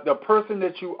the person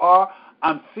that you are.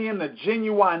 I'm seeing the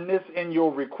genuineness in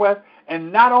your request,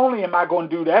 and not only am I going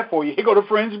to do that for you, here go the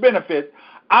fringe benefits,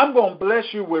 I'm going to bless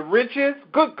you with riches.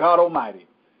 Good God Almighty.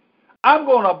 I'm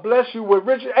going to bless you with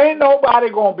riches. Ain't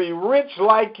nobody going to be rich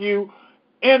like you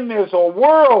in this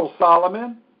world,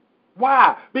 Solomon.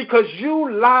 Why? Because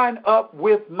you line up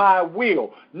with my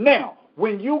will. Now,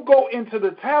 when you go into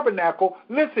the tabernacle,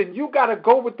 listen, you got to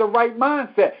go with the right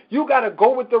mindset. You got to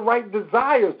go with the right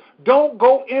desires. Don't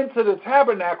go into the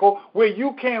tabernacle where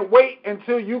you can't wait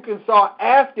until you can start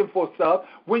asking for stuff.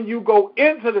 When you go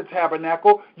into the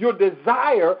tabernacle, your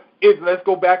desire is, let's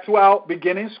go back to our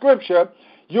beginning scripture,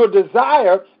 your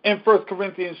desire in 1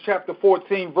 Corinthians chapter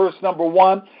 14, verse number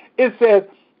 1, it says,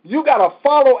 you got to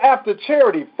follow after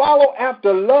charity, follow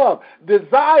after love,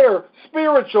 desire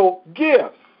spiritual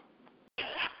gifts.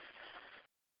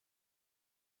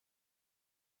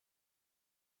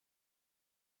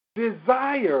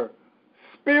 Desire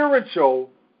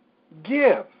spiritual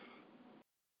gifts.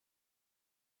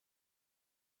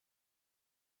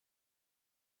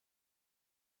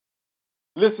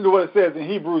 Listen to what it says in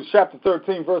Hebrews chapter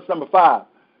 13, verse number 5.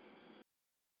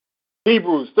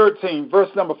 Hebrews 13, verse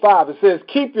number 5, it says,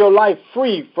 keep your life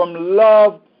free from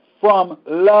love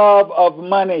of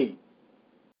money,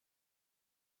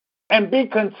 and be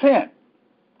content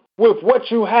with what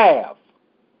you have.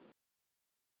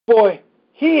 For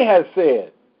he has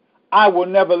said, I will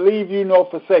never leave you nor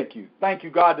forsake you. Thank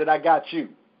you, God, that I got you.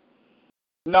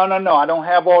 No, I don't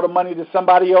have all the money that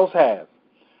somebody else has.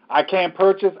 I can't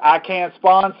purchase, I can't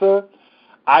sponsor,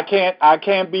 I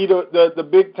can't be the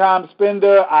big time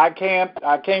spender. I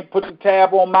can't put the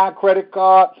tab on my credit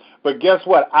card. But guess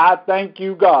what? I thank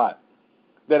you, God,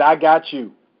 that I got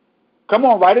you. Come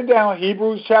on, write it down.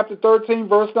 Hebrews chapter 13,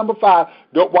 verse number 5.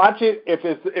 Don't watch it. If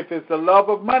it's the love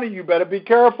of money, you better be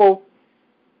careful.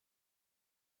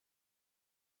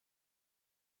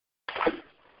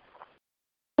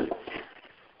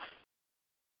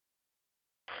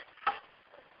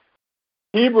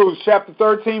 Hebrews chapter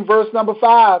 13, verse number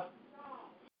 5.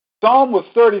 Psalm was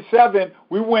 37.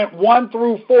 We went 1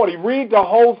 through 40. Read the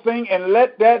whole thing and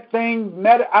let that thing,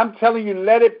 I'm telling you,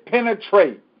 let it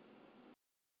penetrate.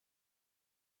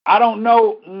 I don't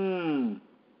know.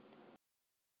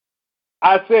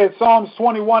 I said Psalms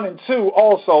 21 and 2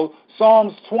 also.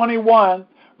 Psalms 21,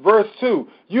 verse 2.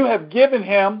 You have given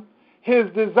him his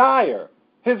desire,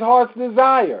 his heart's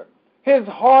desire, his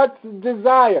heart's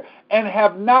desire, and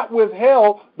have not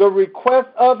withheld the request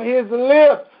of his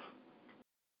lips.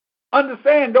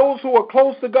 Understand, those who are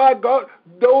close to God,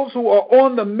 those who are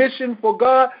on the mission for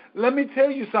God, let me tell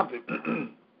you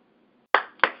something.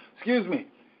 Excuse me.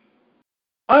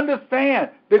 Understand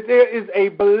that there is a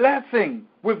blessing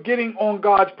with getting on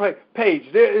God's page.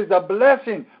 There is a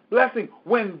blessing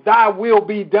when thy will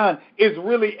be done is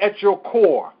really at your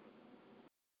core.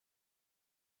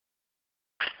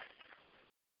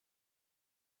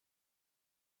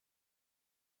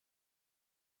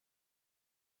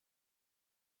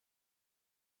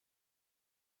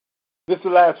 This is the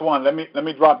last one. Let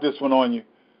me drop this one on you.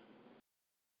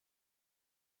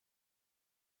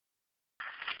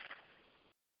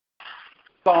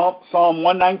 Psalm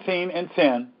 119 and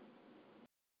 10.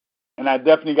 And I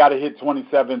definitely got to hit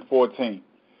 27:14.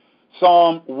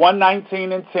 Psalm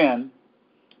 119 and 10.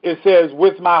 It says,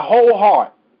 with my whole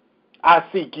heart I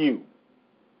seek you.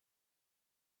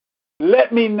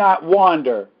 Let me not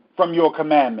wander from your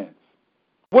commandments.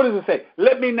 What does it say?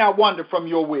 Let me not wander from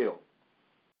your will.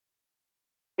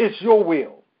 It's your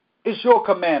will. It's your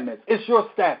commandments. It's your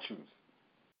statutes.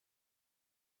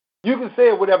 You can say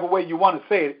it whatever way you want to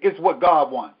say it. It's what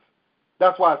God wants.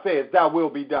 That's why I say it's thy will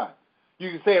be done.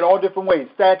 You can say it all different ways.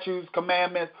 Statutes,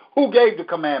 commandments. Who gave the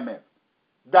commandments?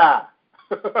 Thy.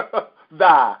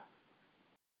 Thy.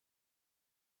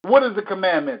 What is the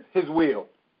commandments? His will.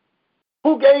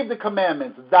 Who gave the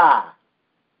commandments? Thy.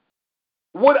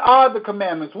 What are the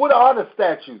commandments? What are the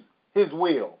statutes? His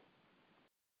will.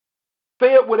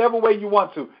 Say it whatever way you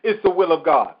want to. It's the will of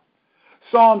God.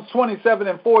 Psalms 27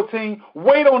 and 14.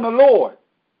 Wait on the Lord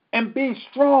and be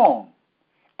strong,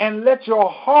 and let your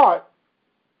heart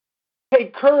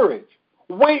take courage.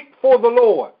 Wait for the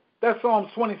Lord. That's Psalms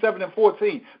 27 and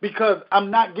 14. Because I'm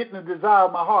not getting the desire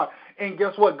of my heart. And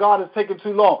guess what? God is taking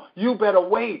too long. You better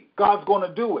wait. God's going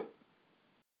to do it.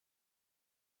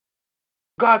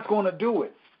 God's going to do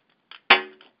it.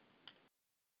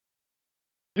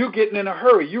 You're getting in a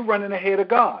hurry. You're running ahead of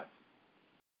God.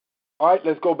 All right,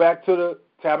 let's go back to the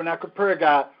Tabernacle Prayer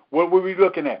Guide. What were we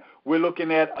looking at? We're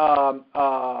looking at,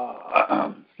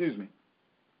 excuse me,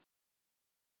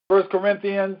 1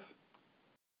 Corinthians.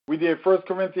 We did 1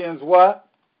 Corinthians what?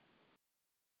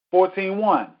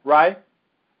 14:1, right?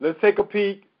 Let's take a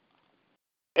peek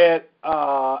at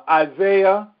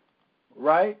Isaiah,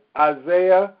 right?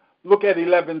 Isaiah, look at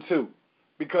 11:2,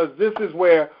 because this is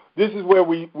where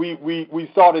we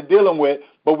started dealing with,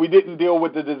 but we didn't deal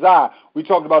with the desire. We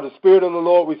talked about the Spirit of the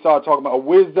Lord. We started talking about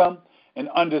wisdom and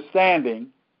understanding.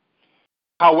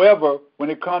 However, when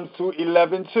it comes to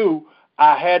 11:2,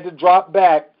 I had to drop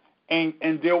back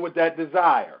and deal with that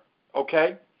desire,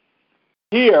 okay?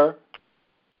 Here,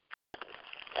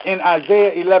 in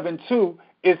Isaiah 11:2,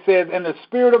 it says, and the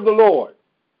Spirit of the Lord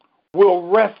will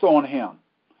rest on him,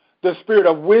 the Spirit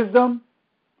of wisdom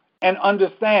and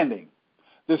understanding,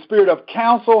 the Spirit of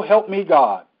counsel, help me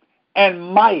God, and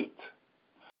might,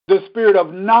 the Spirit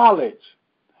of knowledge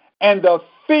and the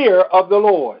fear of the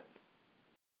Lord.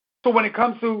 So when it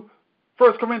comes to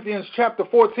 1 Corinthians chapter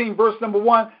 14, verse number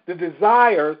 1, the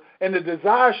desires, and the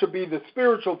desire should be the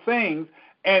spiritual things.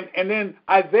 And then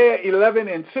Isaiah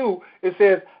 11:2, it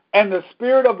says, and the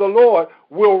Spirit of the Lord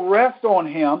will rest on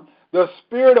him, the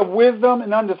Spirit of wisdom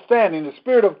and understanding, the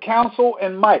Spirit of counsel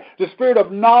and might, the Spirit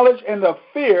of knowledge and the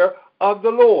fear of the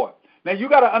Lord. Now you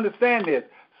got to understand this.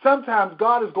 Sometimes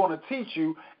God is going to teach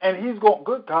you, and he's going,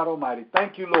 good God Almighty,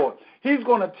 thank you, Lord. He's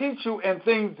going to teach you in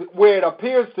things where it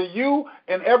appears to you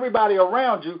and everybody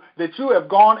around you that you have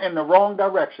gone in the wrong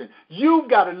direction. You've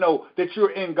got to know that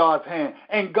you're in God's hand,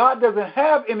 and God doesn't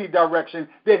have any direction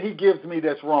that he gives me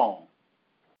that's wrong.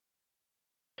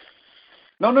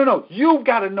 No. You've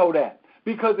got to know that.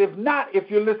 Because if not,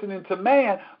 if you're listening to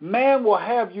man, man will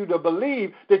have you to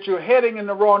believe that you're heading in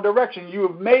the wrong direction. You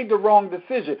have made the wrong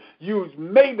decision. You've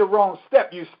made the wrong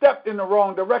step. You stepped in the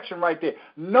wrong direction right there.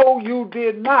 No, you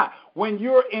did not. When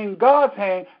you're in God's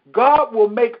hand, God will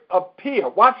make appear,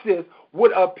 watch this,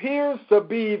 what appears to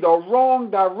be the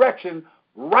wrong direction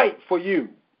right for you.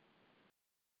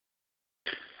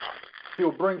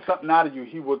 He'll bring something out of you.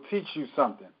 He will teach you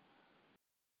something.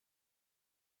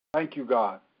 Thank you,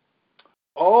 God.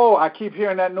 Oh, I keep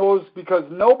hearing that noise because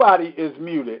nobody is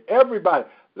muted. Everybody.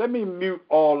 Let me mute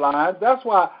all lines. That's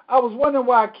why I was wondering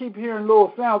why I keep hearing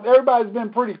little sounds. Everybody's been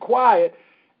pretty quiet,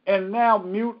 and now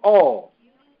mute all.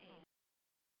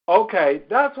 Okay,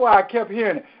 that's why I kept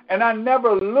hearing it. And I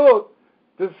never looked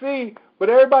to see, but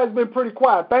everybody's been pretty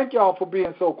quiet. Thank y'all for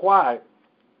being so quiet.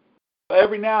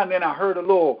 Every now and then I heard a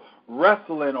little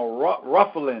wrestling or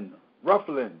ruffling.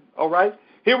 All right?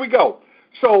 Here we go.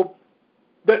 So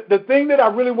the thing that I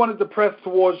really wanted to press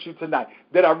towards you tonight,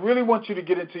 that I really want you to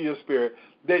get into your spirit,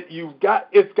 that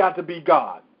it's got to be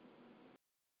God.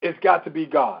 It's got to be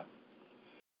God.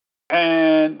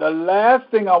 And the last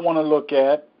thing I want to look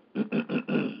at,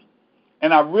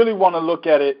 and I really want to look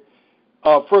at it,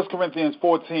 1 Corinthians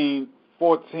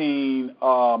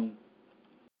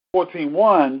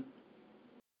 14:1,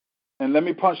 and let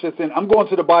me punch this in. I'm going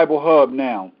to the Bible Hub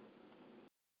now,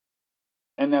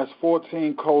 and that's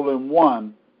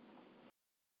 14:1.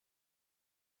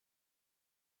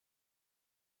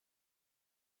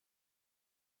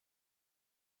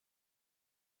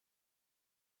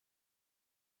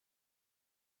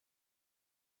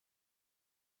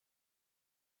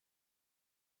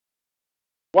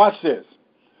 Watch this.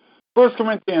 1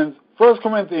 Corinthians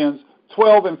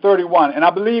 12:31. And I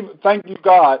believe, thank you,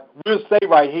 God, we'll stay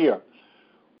right here.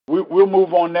 We'll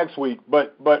move on next week.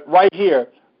 But right here,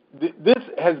 this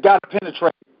has got to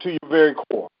penetrate to your very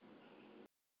core.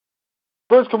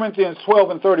 1 Corinthians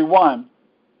 12:31,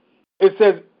 it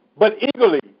says, but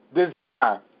eagerly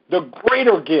desire the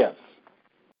greater gifts.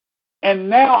 And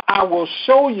now I will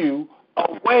show you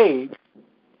a way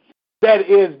that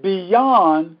is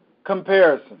beyond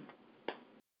comparison.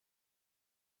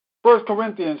 1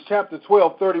 Corinthians chapter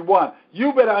 12:31.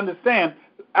 You better understand,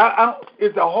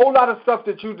 it's a whole lot of stuff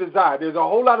that you desire. There's a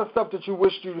whole lot of stuff that you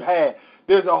wish you had.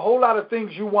 There's a whole lot of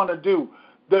things you want to do.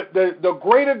 The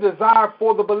greater desire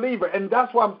for the believer. And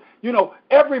that's why,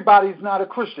 everybody's not a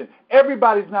Christian.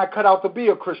 Everybody's not cut out to be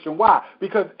a Christian. Why?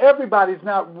 Because everybody's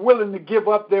not willing to give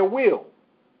up their will.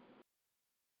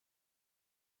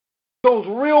 Those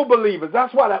real believers.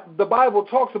 That's why the Bible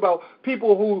talks about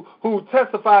people who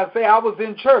testify and say, I was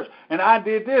in church, and I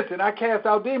did this, and I cast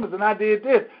out demons, and I did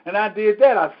this, and I did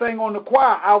that. I sang on the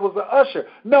choir. I was an usher.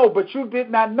 No, but you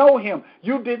did not know him.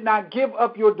 You did not give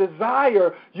up your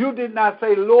desire. You did not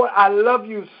say, Lord, I love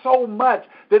you so much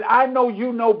that I know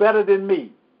you know better than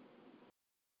me.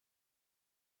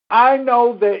 I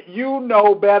know that you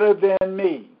know better than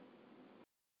me.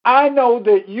 I know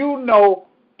that you know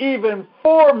even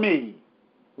for me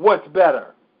what's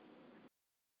better.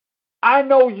 I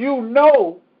know you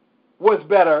know what's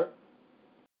better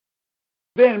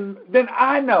than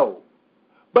I know.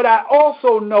 But I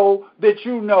also know that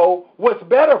you know what's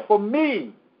better for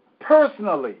me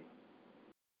personally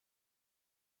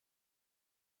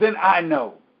than I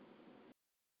know.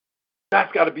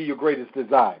 That's got to be your greatest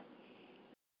desire.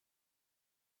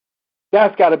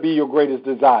 That's got to be your greatest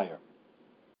desire.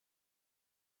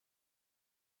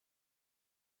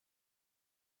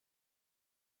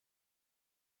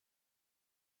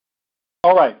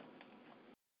 All right.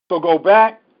 So go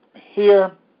back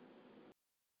here.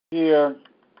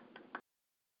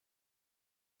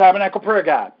 Tabernacle Prayer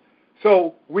Guide.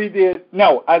 So we did,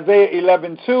 Isaiah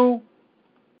 11:2.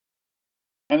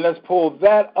 And let's pull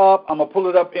that up. I'm going to pull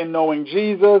it up in Knowing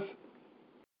Jesus.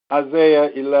 Isaiah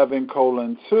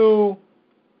 11:2.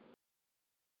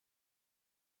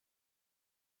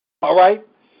 All right.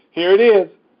 Here it is.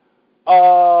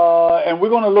 And we're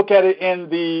going to look at it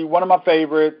in one of my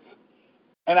favorites.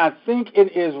 And I think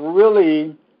it is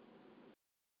really,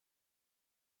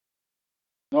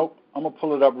 I'm going to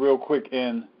pull it up real quick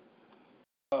in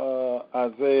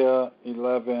Isaiah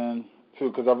 11:2,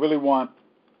 because I really want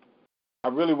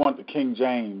the King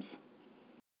James,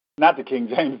 not the King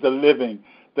James, the Living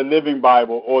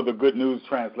Bible or the Good News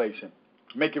Translation.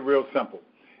 Make it real simple.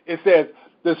 It says,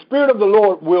 the Spirit of the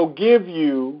Lord will give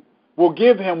him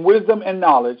wisdom and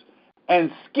knowledge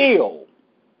and skill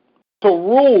to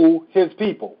rule his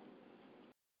people.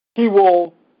 He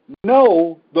will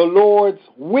know the Lord's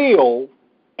will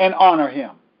and honor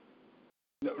him.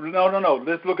 No.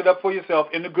 Let's look it up for yourself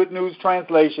in the Good News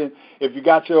Translation. If you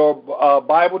got your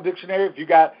Bible dictionary,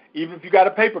 even if you got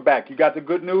a paperback, you got the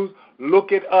Good News,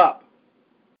 look it up.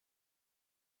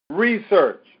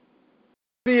 Research.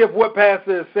 See if what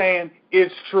Pastor is saying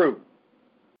is true.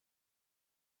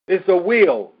 It's a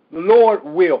will. The Lord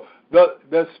will.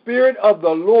 The Spirit of the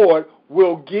Lord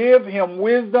will give him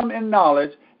wisdom and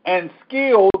knowledge and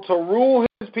skill to rule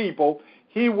his people.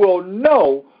 He will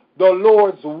know the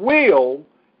Lord's will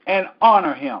and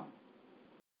honor him.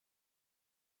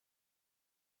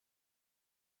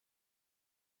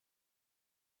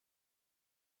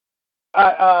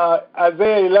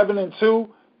 Isaiah 11:2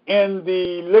 in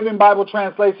the Living Bible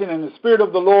Translation, and the Spirit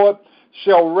of the Lord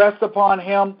shall rest upon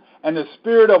him, and the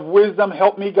Spirit of wisdom,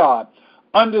 help me God,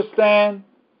 understanding,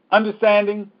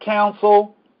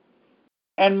 counsel,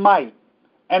 and might,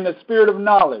 and the Spirit of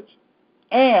knowledge,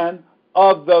 and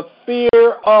of the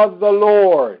fear of the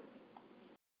Lord.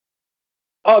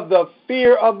 Of the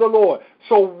fear of the Lord.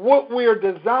 So what we're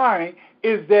desiring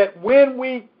is that when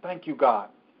we, thank you, God,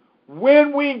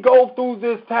 when we go through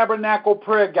this tabernacle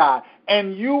prayer guide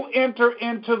and you enter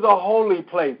into the holy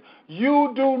place,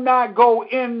 you do not go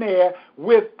in there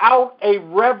without a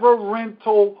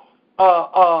reverential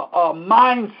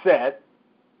mindset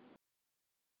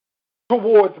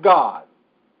towards God.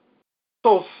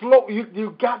 So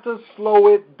you got to slow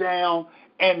it down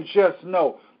and just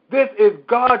know this is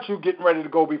God you're getting ready to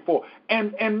go before.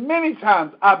 And many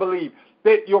times I believe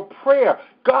that your prayer,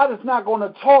 God is not going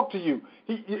to talk to you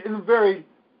in a very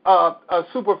a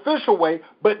superficial way,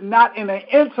 but not in an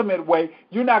intimate way.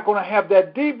 You're not going to have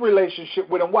that deep relationship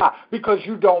with him. Why? Because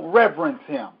you don't reverence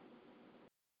him.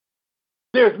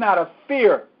 There's not a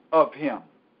fear of him.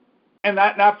 And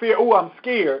not fear, I'm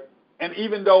scared. And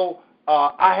even though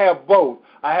I have both,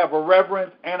 I have a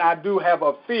reverence and I do have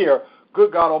a fear,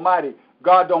 good God Almighty,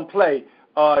 God don't play.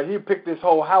 He picked this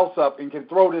whole house up and can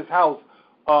throw this house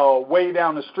way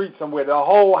down the street somewhere, the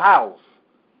whole house.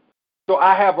 So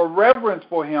I have a reverence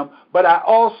for him, but I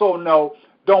also know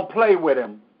don't play with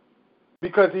him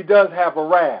because he does have a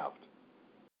wrath.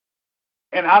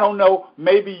 And I don't know,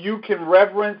 maybe you can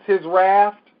reverence his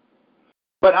wrath,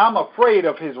 but I'm afraid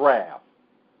of his wrath.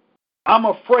 I'm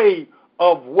afraid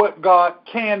of what God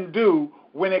can do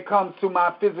when it comes to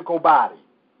my physical body.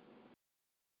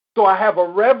 So I have a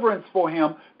reverence for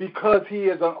him because he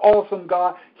is an awesome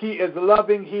God. He is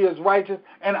loving. He is righteous.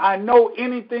 And I know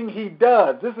anything he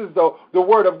does, this is the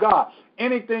word of God,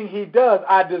 anything he does,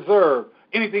 I deserve.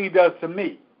 Anything he does to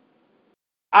me,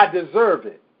 I deserve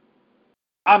it.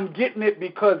 I'm getting it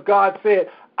because God said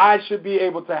I should be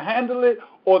able to handle it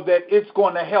or that it's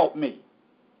going to help me.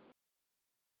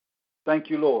 Thank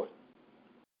you, Lord.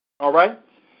 All right.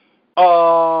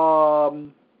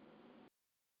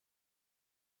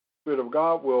 Spirit of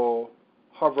God will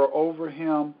hover over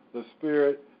him, the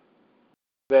Spirit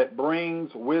that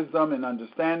brings wisdom and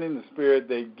understanding, the Spirit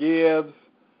that gives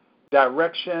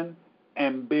direction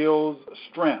and builds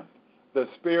strength, the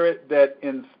Spirit that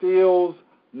instills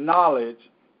knowledge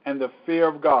and the fear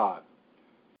of God.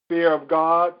 Fear of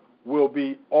God will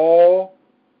be all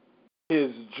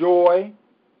his joy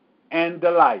and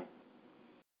delight.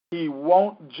 He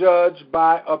won't judge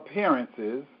by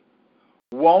appearances,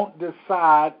 won't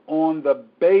decide on the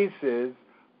basis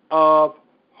of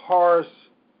harsh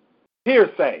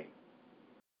hearsay.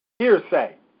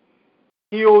 Hearsay.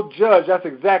 He'll judge. That's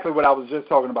exactly what I was just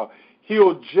talking about.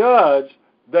 He'll judge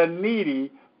the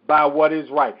needy by what is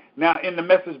right. Now, in the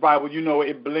Message Bible, you know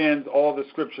it blends all the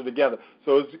scripture together.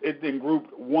 So it's in group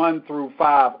 1 through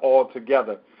 5 all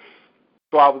together.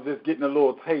 So I was just getting a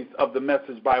little taste of the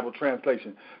Message Bible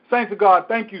translation. Saints of God,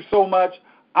 thank you so much.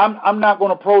 I'm not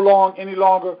going to prolong any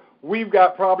longer. We've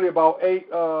got probably about 8,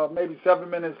 maybe 7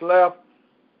 minutes left,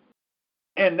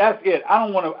 and that's it. I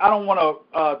don't want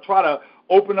to try to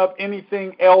open up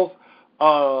anything else.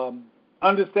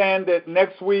 Understand that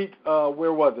next week,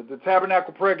 where was it? The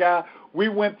Tabernacle Prayer Guide. We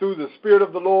went through the Spirit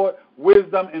of the Lord,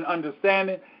 wisdom and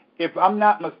understanding. If I'm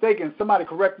not mistaken, somebody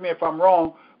correct me if I'm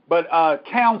wrong, but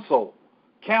counsel.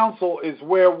 Counsel is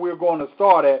where we're going to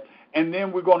start at. And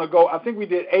then we're going to go, I think we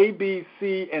did A, B,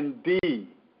 C, and D.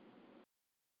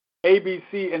 A, B,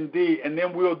 C, and D. And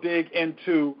then we'll dig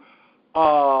into,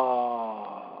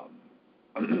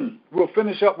 we'll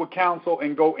finish up with counsel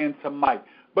and go into might.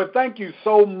 But thank you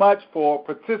so much for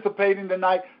participating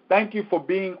tonight. Thank you for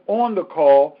being on the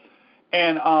call.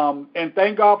 And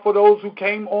thank God for those who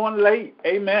came on late.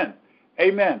 Amen.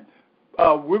 Amen.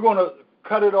 We're going to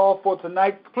cut it off for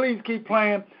tonight. Please keep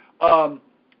playing.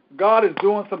 God is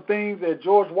doing some things at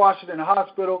George Washington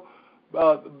Hospital.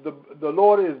 The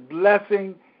Lord is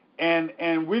blessing,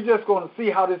 and we're just going to see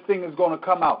how this thing is going to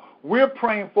come out. We're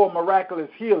praying for miraculous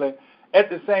healing. At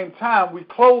the same time, we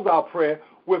close our prayer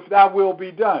with thy will be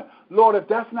done. Lord, if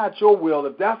that's not your will,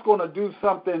 if that's going to do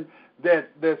something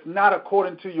that's not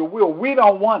according to your will, we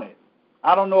don't want it.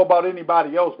 I don't know about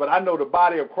anybody else, but I know the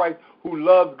body of Christ who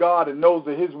loves God and knows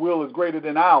that his will is greater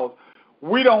than ours.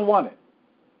 We don't want it.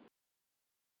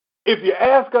 If you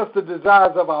ask us the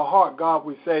desires of our heart, God,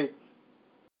 we say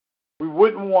we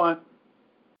wouldn't want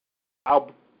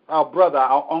our brother,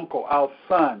 our uncle, our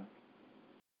son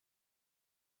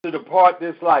to depart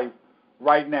this life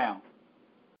right now.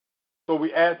 So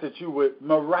we ask that you would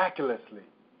miraculously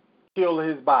heal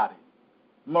his body,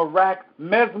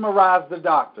 mesmerize the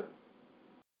doctor,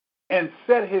 and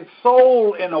set his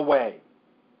soul in a way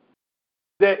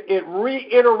that it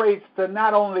reiterates to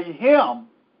not only him,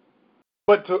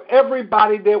 but to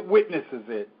everybody that witnesses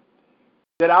it,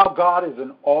 that our God is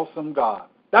an awesome God.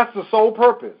 That's the sole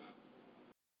purpose,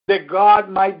 that God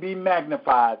might be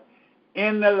magnified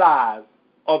in the lives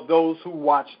of those who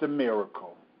watch the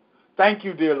miracle. Thank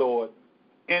you, dear Lord.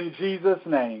 In Jesus'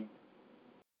 name,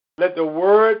 let the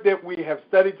word that we have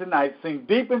studied tonight sink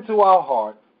deep into our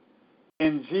hearts.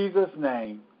 In Jesus'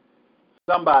 name,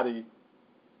 somebody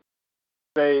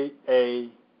say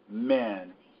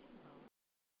amen.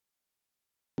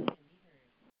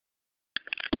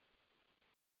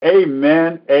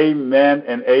 Amen, amen,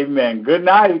 and amen. Good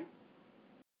night.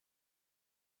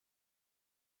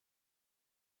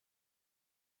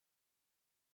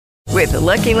 With the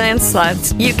Lucky Land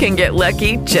Slots, you can get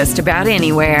lucky just about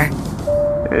anywhere.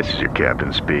 This is your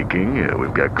captain speaking.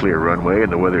 We've got clear runway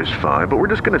and the weather's fine, but we're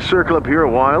just going to circle up here a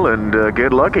while and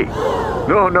get lucky.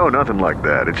 No, nothing like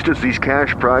that. It's just these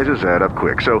cash prizes add up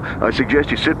quick. So I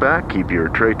suggest you sit back, keep your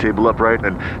tray table upright,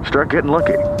 and start getting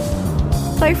lucky.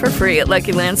 Play for free at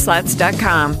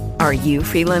LuckyLandSlots.com. Are you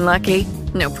feeling lucky?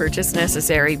 No purchase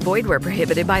necessary. Void where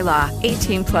prohibited by law.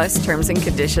 18+ terms and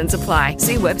conditions apply.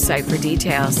 See website for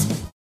details.